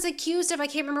 He was accused of, I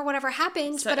can't remember whatever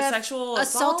happened, but of sexual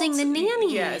assaulting the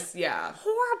nanny. Yes, yeah.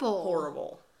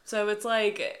 Horrible. So it's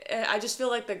like, I just feel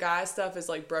like the guy stuff is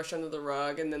like brushed under the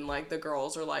rug, and then like the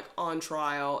girls are like on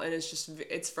trial, and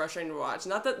it's frustrating to watch.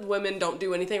 Not that women don't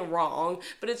do anything wrong,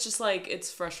 but it's just like, it's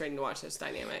frustrating to watch those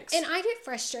dynamics. And I get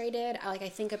frustrated, like I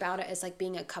think about it as like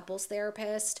being a couples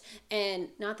therapist, and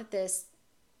not that this,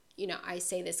 you know, I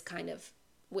say this kind of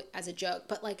as a joke,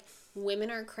 but like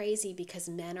women are crazy because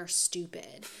men are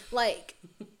stupid. Like...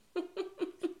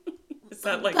 Is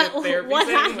that like a therapy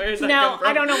thing? Where does that come from?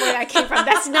 I don't know where that came from.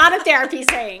 That's not a therapy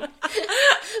saying.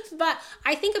 But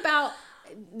I think about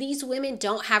these women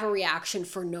don't have a reaction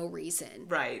for no reason.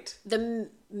 Right. The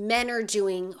men are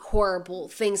doing horrible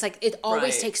things. Like, it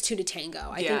always takes two to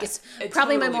tango. I think it's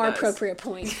probably totally my more appropriate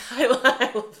point. I love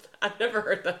that. I've never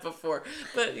heard that before.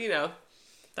 But, you know,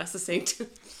 that's the same too.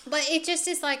 But it just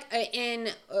is like, in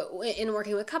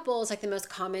working with couples, like the most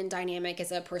common dynamic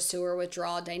is a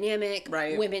pursuer-withdrawer dynamic.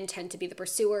 Right. Women tend to be the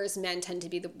pursuers, men tend to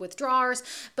be the withdrawers.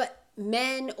 But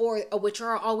men, which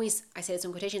are always, I say this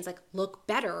in quotations, like, look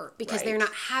better because they're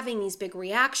not having these big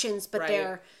reactions, but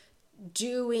they're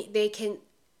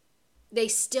they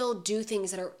still do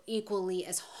things that are equally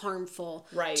as harmful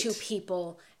to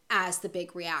people as the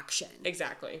big reaction.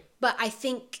 Exactly. But I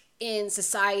think in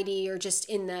society or just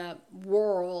in the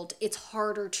world, it's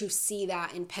harder to see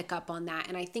that and pick up on that.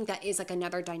 And I think that is like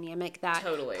another dynamic that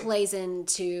plays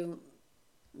into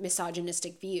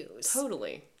misogynistic views.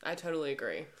 Totally. I totally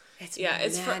agree.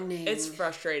 Maddening. It's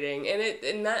frustrating.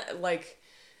 And that, like,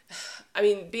 I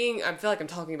mean, I feel like I'm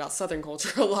talking about Southern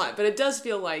culture a lot, but it does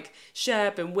feel like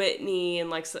Shep and Whitney and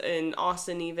like and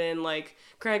Austin even, like,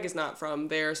 Craig is not from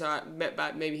there, so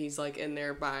maybe he's like in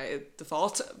there by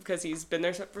default because he's been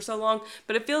there for so long.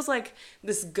 But it feels like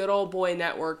this good old boy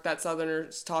network that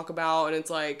Southerners talk about, and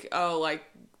it's like, oh, like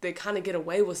they kind of get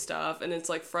away with stuff, and it's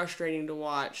like frustrating to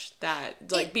watch that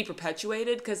like be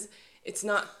perpetuated because it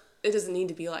doesn't need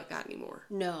to be like that anymore.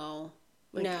 No.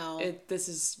 Like, no. This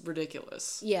is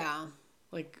ridiculous. Yeah.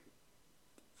 Like,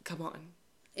 come on.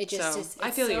 It just is.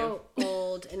 I feel so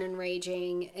old and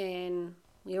enraging, and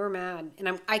we were mad.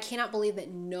 And I cannot believe that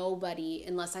nobody,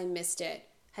 unless I missed it,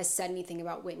 has said anything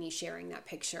about Whitney sharing that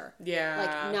picture. Yeah.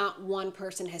 Like, not one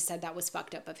person has said that was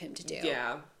fucked up of him to do.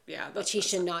 Yeah. Yeah. Which he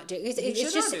should not do.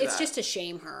 It's just to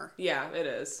shame her. Yeah, it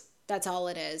is. That's all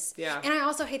it is. Yeah. And I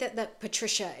also hate that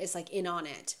Patricia is like in on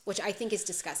it, which I think is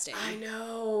disgusting. I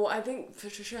know. I think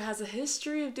Patricia has a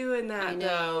history of doing that. I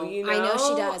know. Though, you know? I know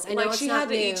she does. I know it's she not had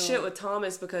to new. eat shit with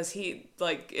Thomas because he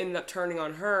like ended up turning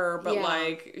on her, but Yeah.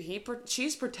 like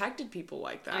she's protected people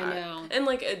like that. I know. And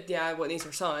like Whitney's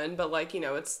her son, but like, you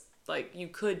know, it's like you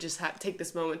could just take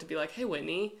this moment to be like, hey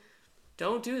Whitney,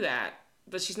 don't do that.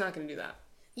 But she's not going to do that.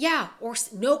 Yeah, or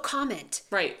no comment.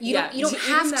 Right. You don't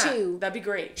have to. That'd be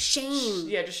great. Shame.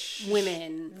 Yeah, just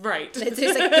women. Right. It's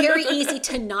like very easy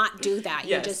to not do that.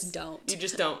 Yes. You just don't. You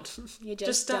just don't. You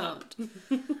just don't.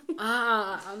 Okay. Okay.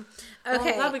 Well,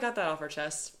 I'm glad we got that off our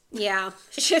chest. Yeah.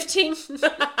 Shifting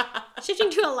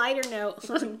to a lighter note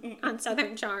on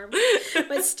Southern Charm,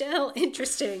 but still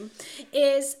interesting,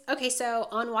 is, okay, so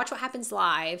on Watch What Happens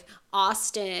Live,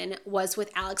 Austin was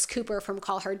with Alex Cooper from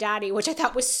Call Her Daddy, which I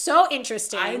thought was so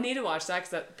interesting. I need to watch that because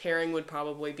that pairing would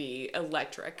probably be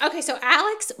electric. Okay, so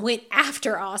Alex went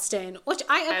after Austin, which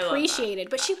I appreciated,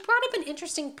 but she brought up an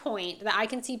interesting point that I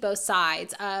can see both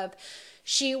sides of.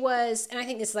 She was, and I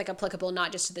think this is like applicable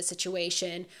not just to the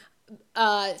situation,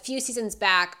 a few seasons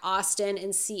back, Austin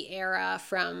and Sierra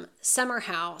from Summer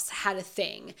House had a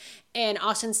thing. And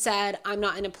Austin said, I'm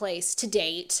not in a place to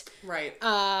date. Right.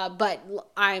 But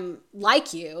I'm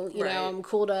like you. You right. know, I'm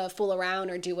cool to fool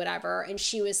around or do whatever. And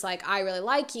she was like, I really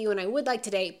like you and I would like to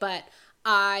date, but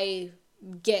I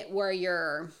get where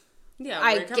you're... Yeah,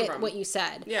 I get what you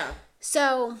said. Yeah.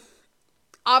 So,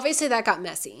 obviously that got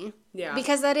messy. Yeah.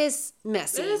 Because that is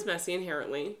messy. It is messy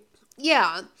inherently.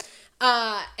 Yeah.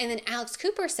 And then Alex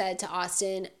Cooper said to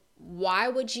Austin, why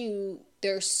would you,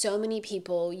 there's so many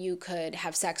people you could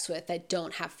have sex with that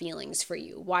don't have feelings for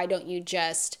you. Why don't you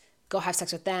just go have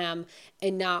sex with them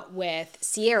and not with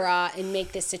Sierra and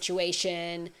make this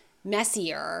situation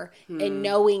messier and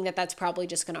knowing that that's probably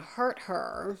just going to hurt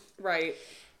her. Right.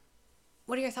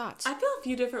 What are your thoughts? I feel a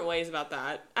few different ways about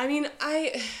that. I mean,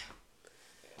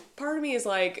 part of me is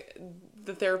like,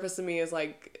 the therapist in me is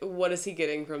like, what is he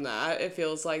getting from that? It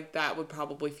feels like that would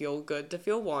probably feel good to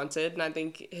feel wanted. And I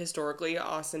think historically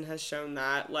Austin has shown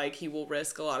that, like, he will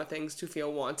risk a lot of things to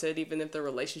feel wanted, even if the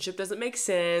relationship doesn't make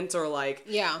sense or like,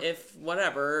 if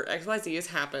whatever, XYZ has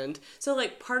happened. So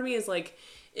like, part of me is like,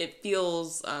 it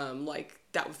feels like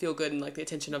that would feel good and like the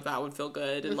attention of that would feel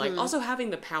good. And like also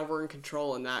having the power and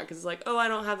control in that, because it's like, oh, I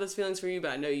don't have those feelings for you,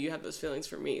 but I know you have those feelings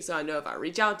for me. So I know if I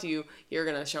reach out to you, you're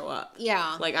going to show up.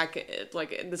 Yeah. Like I can,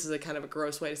 like, this is a kind of a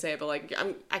gross way to say it, but like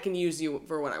I can use you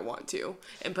for what I want to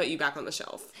and put you back on the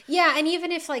shelf. Yeah. And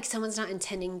even if like someone's not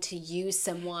intending to use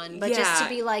someone, but just to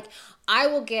be like, I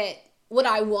will get what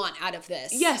I want out of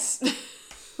this. Yes.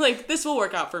 Like this will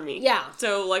work out for me. Yeah.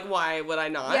 So like, why would I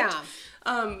not?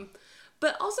 Yeah.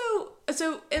 But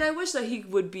also, and I wish that he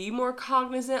would be more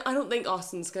cognizant. I don't think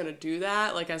Austin's going to do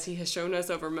that, like, as he has shown us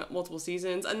over multiple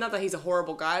seasons. And not that he's a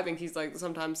horrible guy. I think he's, like,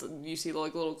 sometimes you see,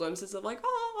 like, little glimpses of, like,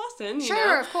 oh, Austin, you know?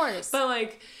 Sure, of course. But,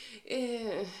 like,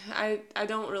 I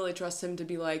don't really trust him to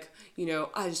be like, you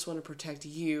know, I just want to protect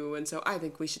you, and so I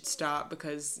think we should stop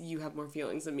because you have more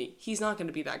feelings than me. He's not going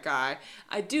to be that guy.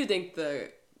 I do think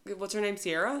what's her name,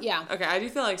 Sierra? Yeah. Okay, I do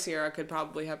feel like Sierra could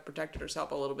probably have protected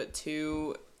herself a little bit,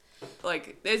 too.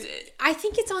 Like, I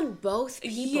think it's on both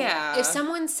people. Yeah. If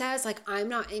someone says, like, I'm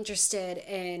not interested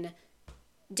in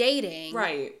dating.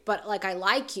 Right. But, like, I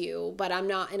like you, but I'm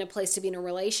not in a place to be in a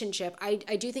relationship. I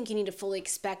do think you need to fully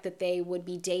expect that they would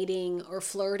be dating or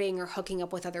flirting or hooking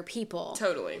up with other people.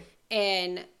 Totally.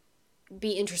 And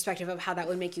be introspective of how that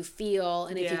would make you feel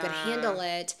and if you could handle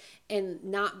it and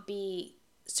not be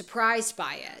surprised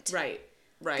by it. Right.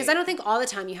 Right. Because I don't think all the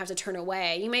time you have to turn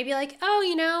away. You may be like, oh,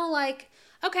 you know, like,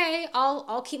 okay,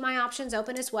 I'll keep my options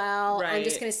open as well. Right. I'm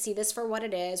just going to see this for what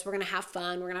it is. We're going to have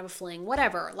fun. We're going to have a fling,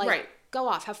 whatever. Like, go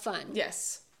off, have fun.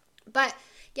 Yes. But,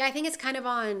 yeah, I think it's kind of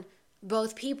on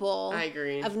both people. I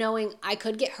agree. Of knowing I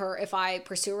could get hurt if I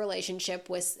pursue a relationship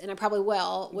with, and I probably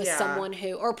will, with someone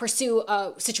who, or pursue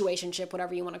a situationship,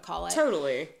 whatever you want to call it.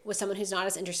 Totally. With someone who's not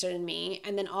as interested in me.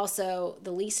 And then also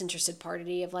the least interested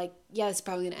party of like, yeah, it's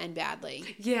probably going to end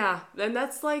badly. Yeah. And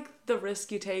that's like the risk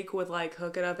you take with like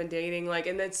hooking up and dating. Like,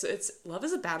 and it's love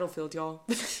is a battlefield, y'all.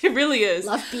 It really is.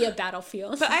 Love be a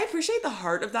battlefield. But I appreciate the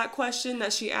heart of that question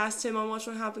that she asked him on Watch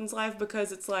What Happens Live,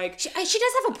 because it's like, she does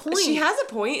have a point. She has a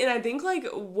point, and I think like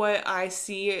what I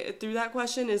see through that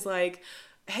question is like,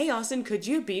 hey, Austin, could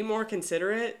you be more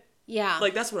considerate? Yeah.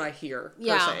 Like, that's what I hear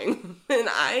her saying. And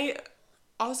I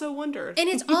also wondered. And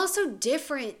it's also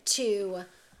different, too.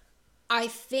 I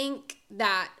think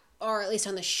that, or at least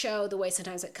on the show, the way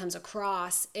sometimes it comes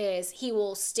across is he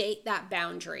will state that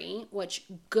boundary, which,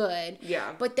 good.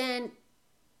 Yeah. But then,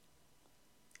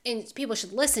 and people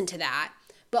should listen to that.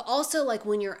 But also, like,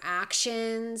 when your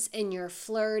actions and you're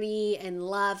flirty and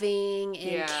loving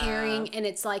and caring, and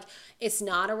it's like, it's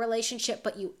not a relationship,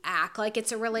 but you act like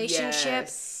it's a relationship,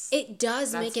 it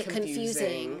does make it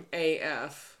confusing.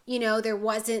 AF. You know, there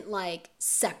wasn't, like,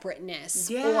 separateness.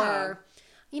 Or,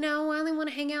 you know, I only want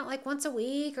to hang out, like, once a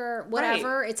week or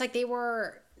whatever. Right. It's like they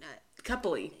were...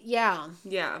 coupley. Yeah.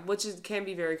 Yeah, which can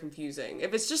be very confusing.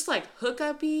 If it's just, like,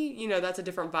 hook-uppy, you know, that's a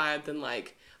different vibe than,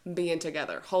 like, being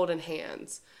together, holding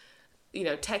hands, you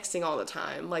know, texting all the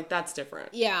time. Like, that's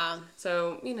different. Yeah.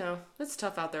 So, you know, it's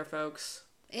tough out there, folks.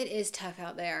 It is tough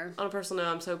out there. On a personal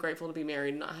note, I'm so grateful to be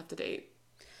married and not have to date.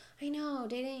 I know,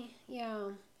 dating,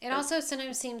 It also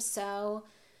sometimes seems so,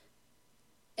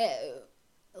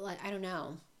 like, I don't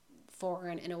know,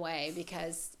 foreign in a way,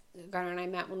 because Garner and I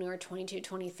met when we were 22,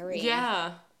 23.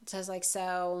 Yeah. So I was like,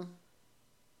 so...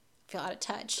 feel out of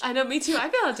touch. I know, me too. I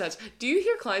feel out of touch. Do you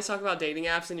hear clients talk about dating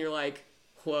apps and you're like,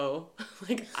 whoa,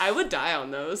 like, I would die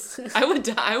on those. I would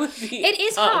die. I would be It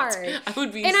is upped. hard. I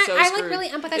would be and so I screwed. Like really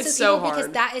empathize it's with so people hard.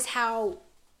 because that is how,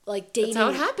 like, dating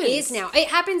That's how it happens. is now. It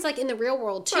happens, like, in the real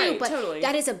world too, right, but totally.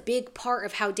 that is a big part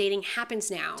of how dating happens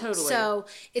now. Totally. So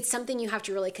it's something you have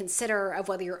to really consider of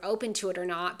whether you're open to it or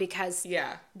not, because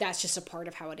that's just a part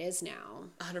of how it is now.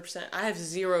 100%. I have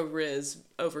zero Riz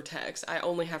over text. I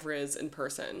only have Riz in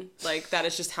person. Like, that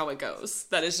is just how it goes.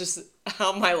 That is just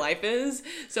how my life is.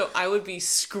 So I would be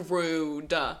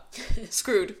screwed.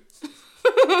 Screwed.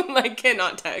 I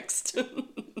cannot text.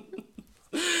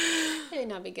 It'd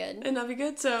not be good. It'd not be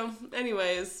good. So,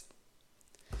 anyways,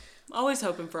 always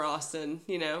hoping for Austin,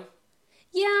 you know?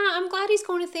 Yeah, I'm glad he's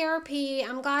going to therapy.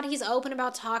 I'm glad he's open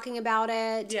about talking about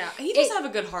it. Yeah, he does have a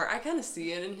good heart. I kind of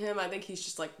see it in him. I think he's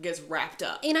just, like, gets wrapped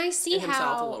up and I see in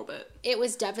himself how a little bit. It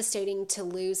was devastating to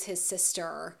lose his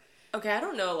sister. Okay, I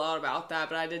don't know a lot about that,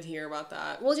 but I did hear about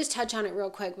that. We'll just touch on it real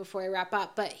quick before we wrap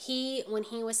up. But when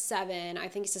he was 7, I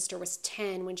think his sister was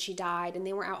 10 when she died, and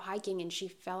they were out hiking, and she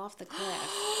fell off the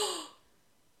cliff.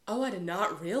 Oh, I did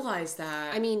not realize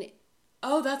that. I mean...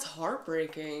 Oh, that's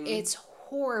heartbreaking. It's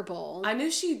horrible. I knew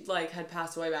she, like, had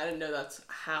passed away, but I didn't know that's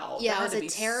how. Yeah, that it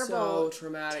was a terrible, so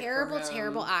traumatic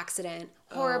terrible accident.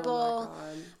 Horrible. Oh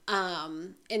my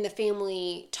God. And the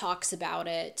family talks about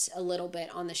it a little bit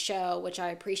on the show, which I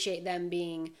appreciate them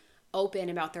being open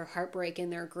about their heartbreak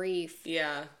and their grief.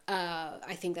 Yeah.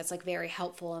 I think that's, like, very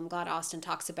helpful. I'm glad Austin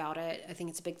talks about it. I think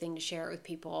it's a big thing to share it with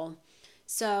people.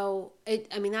 So,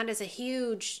 that is a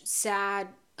huge, sad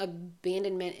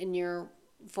abandonment in your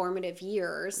formative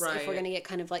years. Right. If we're going to get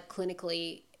kind of, like,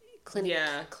 clinically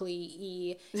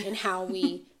in how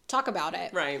we talk about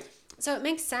it. Right. So it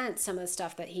makes sense, some of the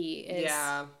stuff that he is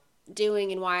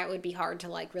doing, and why it would be hard to,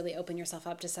 like, really open yourself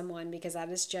up to someone, because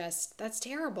that's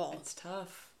terrible. It's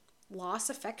tough. Loss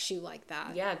affects you like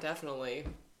that. Yeah, definitely.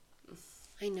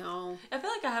 I know. I feel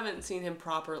like I haven't seen him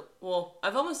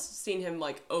I've almost seen him,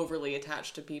 like, overly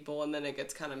attached to people, and then it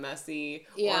gets kind of messy,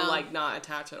 or, like, not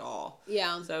attached at all.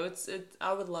 Yeah. So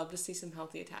I would love to see some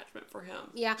healthy attachment for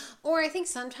him. Yeah. Or I think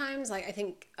sometimes, like, I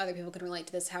think other people can relate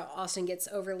to this, how Austin gets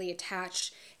overly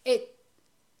attached. It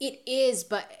is,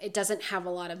 but it doesn't have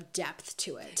a lot of depth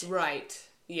to it. Right.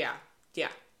 Yeah. Yeah.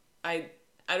 I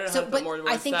don't know how to put more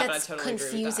words to that, but I totally agree with that.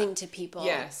 Confusing to people.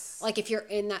 Yes. Like, if you're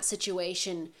in that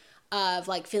situation of,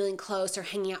 like, feeling close or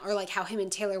hanging out, or, like, how him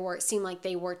and Taylor were, it seemed like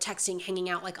they were texting, hanging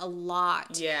out, like, a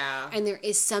lot. Yeah. And there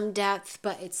is some depth,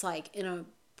 but it's, like,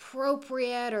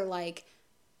 inappropriate, or, like,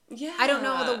 I don't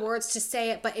know all the words to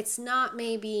say it, but it's not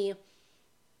maybe,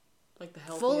 like, the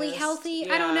fully healthy.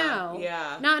 Yeah. I don't know.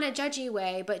 Yeah. Not in a judgy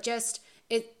way, but just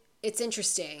it's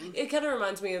interesting. It kind of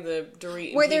reminds me of the Dorit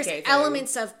and where PK there's thing.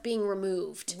 Elements of being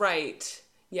removed. Right.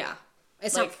 Yeah.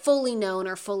 It's, like, not fully known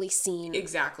or fully seen.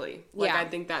 Exactly. Like, I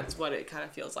think that's what it kind of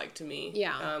feels like to me.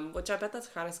 Yeah. Which I bet that's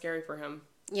kind of scary for him.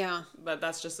 Yeah. But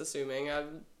that's just assuming. I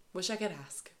wish I could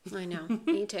ask. I know.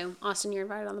 Me too. Austin, you're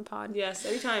invited on the pod. Yes,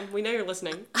 anytime. We know you're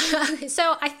listening.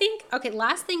 So I think,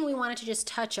 last thing we wanted to just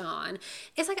touch on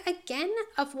is, like, again,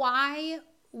 of why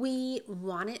we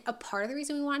wanted, a part of the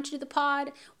reason we wanted to do the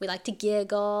pod, we like to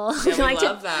giggle. Yeah, we like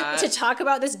love that. To talk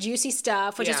about this juicy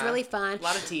stuff, which is really fun. A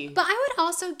lot of tea. But I would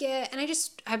also get, and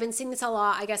I've been seeing this a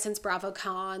lot, I guess, since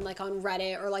BravoCon, like on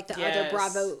Reddit or, like, the other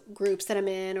Bravo groups that I'm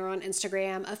in, or on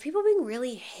Instagram, of people being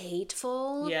really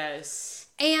hateful. Yes.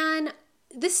 And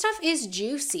this stuff is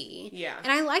juicy. Yeah.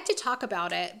 And I like to talk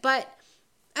about it, but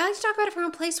I like to talk about it from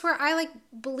a place where I like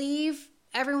believe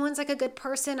everyone's like a good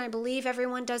person. I believe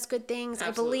everyone does good things.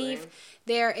 Absolutely. I believe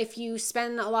if you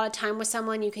spend a lot of time with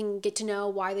someone, you can get to know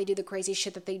why they do the crazy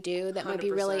shit that they do that 100%. Might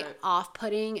be really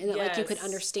off-putting, and that like you could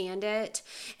understand it.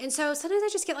 And so sometimes I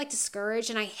just get like discouraged,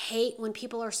 and I hate when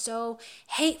people are so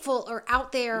hateful or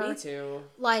out there. Me too.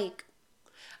 Like,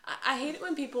 I hate it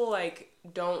when people like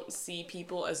don't see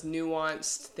people as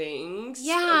nuanced things.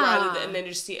 Yeah. And then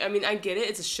just see, I mean, I get it.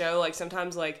 It's a show. Like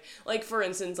sometimes like for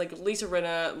instance, like Lisa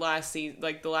Rinna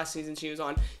the last season she was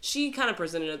on, she kind of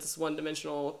presented it this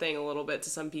one-dimensional thing a little bit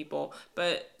to some people.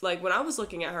 But like when I was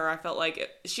looking at her, I felt like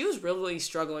she was really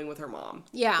struggling with her mom.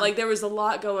 Yeah. Like there was a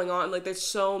lot going on. Like there's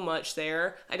so much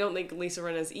there. I don't think Lisa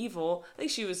Rinna is evil. I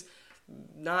think she was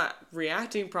not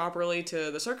reacting properly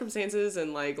to the circumstances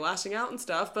and like lashing out and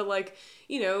stuff, but like,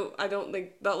 you know, I don't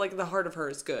think that like the heart of her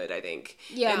is good, I think.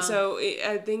 Yeah. And so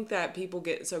I think that people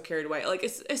get so carried away, like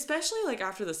especially like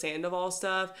after the Sandoval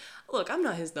stuff. Look, I'm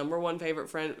not his number one favorite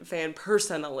fan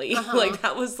personally. Like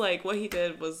that was like what he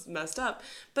did was messed up,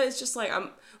 but it's just like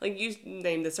I'm like you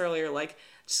named this earlier, like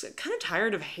just kind of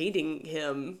tired of hating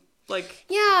him. Like,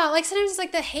 yeah, like sometimes it's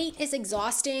like the hate is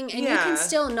exhausting, and you can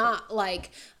still not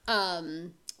like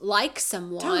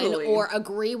someone or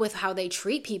agree with how they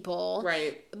treat people.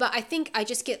 Right. But I think it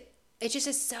just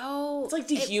is so... It's like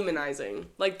dehumanizing.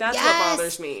 Like that's what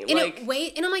bothers me. And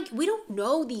I'm like, we don't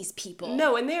know these people.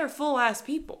 No, and they are full ass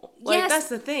people. Like that's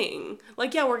the thing.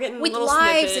 Like we're getting with little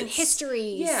lives snippets. And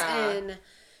histories. Yeah. And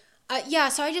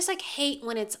so I just like hate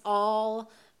when it's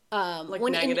all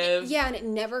when negative. And it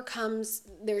never comes,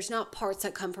 there's not parts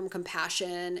that come from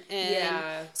compassion.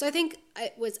 And so I think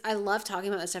I love talking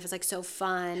about this stuff. It's like so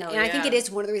fun. I think it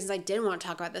is one of the reasons I didn't want to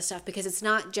talk about this stuff, because it's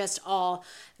not just all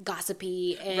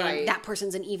gossipy and that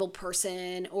person's an evil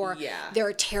person or they're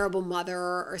a terrible mother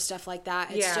or stuff like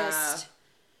that. It's just...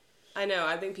 I know.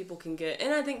 I think people can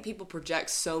and I think people project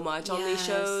so much on these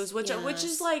shows, which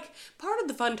is like part of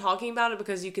the fun talking about it,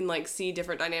 because you can like see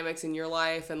different dynamics in your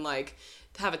life and like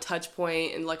have a touch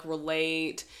point and like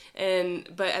relate.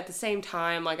 But at the same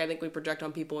time, like I think we project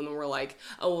on people and then we're like,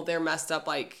 oh, well, they're messed up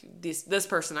like this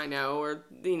person I know, or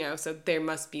you know, so they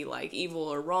must be like evil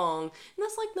or wrong, and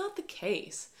that's like not the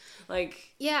case.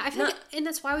 Like, yeah, I feel like, and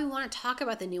that's why we want to talk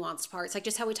about the nuanced parts, like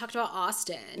just how we talked about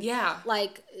Austin. Yeah.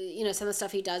 Like, you know, some of the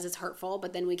stuff he does is hurtful,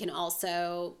 but then we can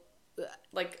also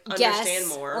like understand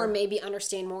more, or maybe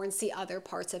understand more and see other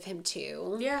parts of him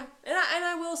too. Yeah. And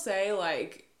I will say,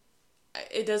 like,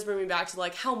 it does bring me back to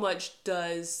like how much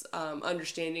does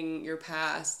understanding your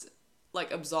past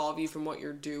like absolve you from what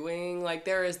you're doing. Like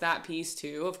there is that piece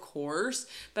too, of course,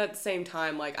 but at the same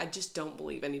time, like I just don't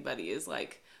believe anybody is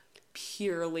like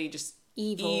purely just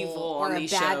evil or on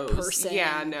these bad shows. Person.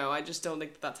 Yeah, no, I just don't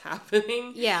think that's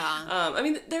happening. Yeah. I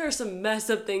mean, there are some messed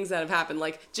up things that have happened.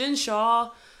 Like Jen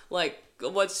Shaw, like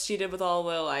what she did with all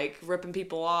the like ripping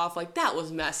people off, like that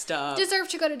was messed up.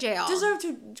 Deserved to go to jail. Deserved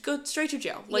to go straight to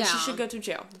jail. Like she should go to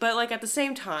jail. But like at the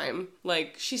same time,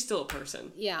 like she's still a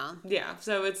person. Yeah. Yeah.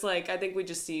 So it's like I think we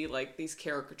just see like these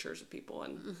caricatures of people,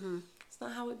 and it's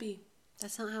not how it be.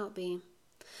 That's not how it be.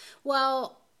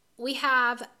 Well, we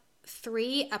have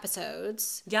 3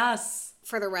 episodes. Yes.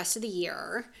 For the rest of the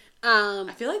year.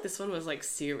 I feel like this one was like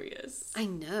serious. I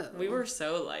know. We were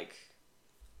so like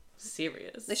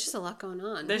serious. There's just a lot going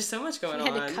on. There's so much going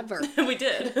on. We had to cover. We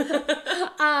did.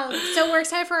 So we're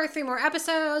excited for our 3 more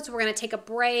episodes. We're going to take a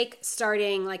break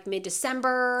starting like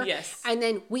mid-December. Yes. And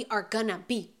then we are going to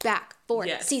be back for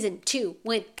season 2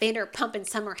 when Vanderpump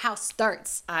Summer House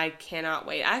starts. I cannot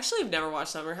wait. I actually have never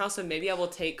watched Summer House, so maybe I will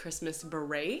take Christmas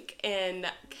break and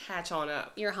catch on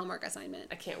up. Your homework assignment.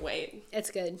 I can't wait.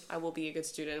 It's good. I will be a good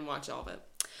student and watch all of it.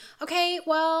 Okay,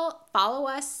 well, follow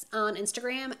us on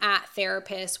Instagram at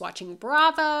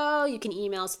therapistwatchingbravo. You can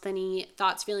email us with any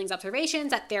thoughts, feelings,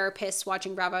 observations at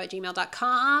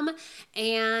therapistwatchingbravo@gmail.com.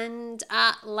 And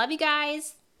love you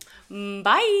guys.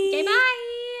 Bye. Okay,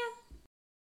 bye.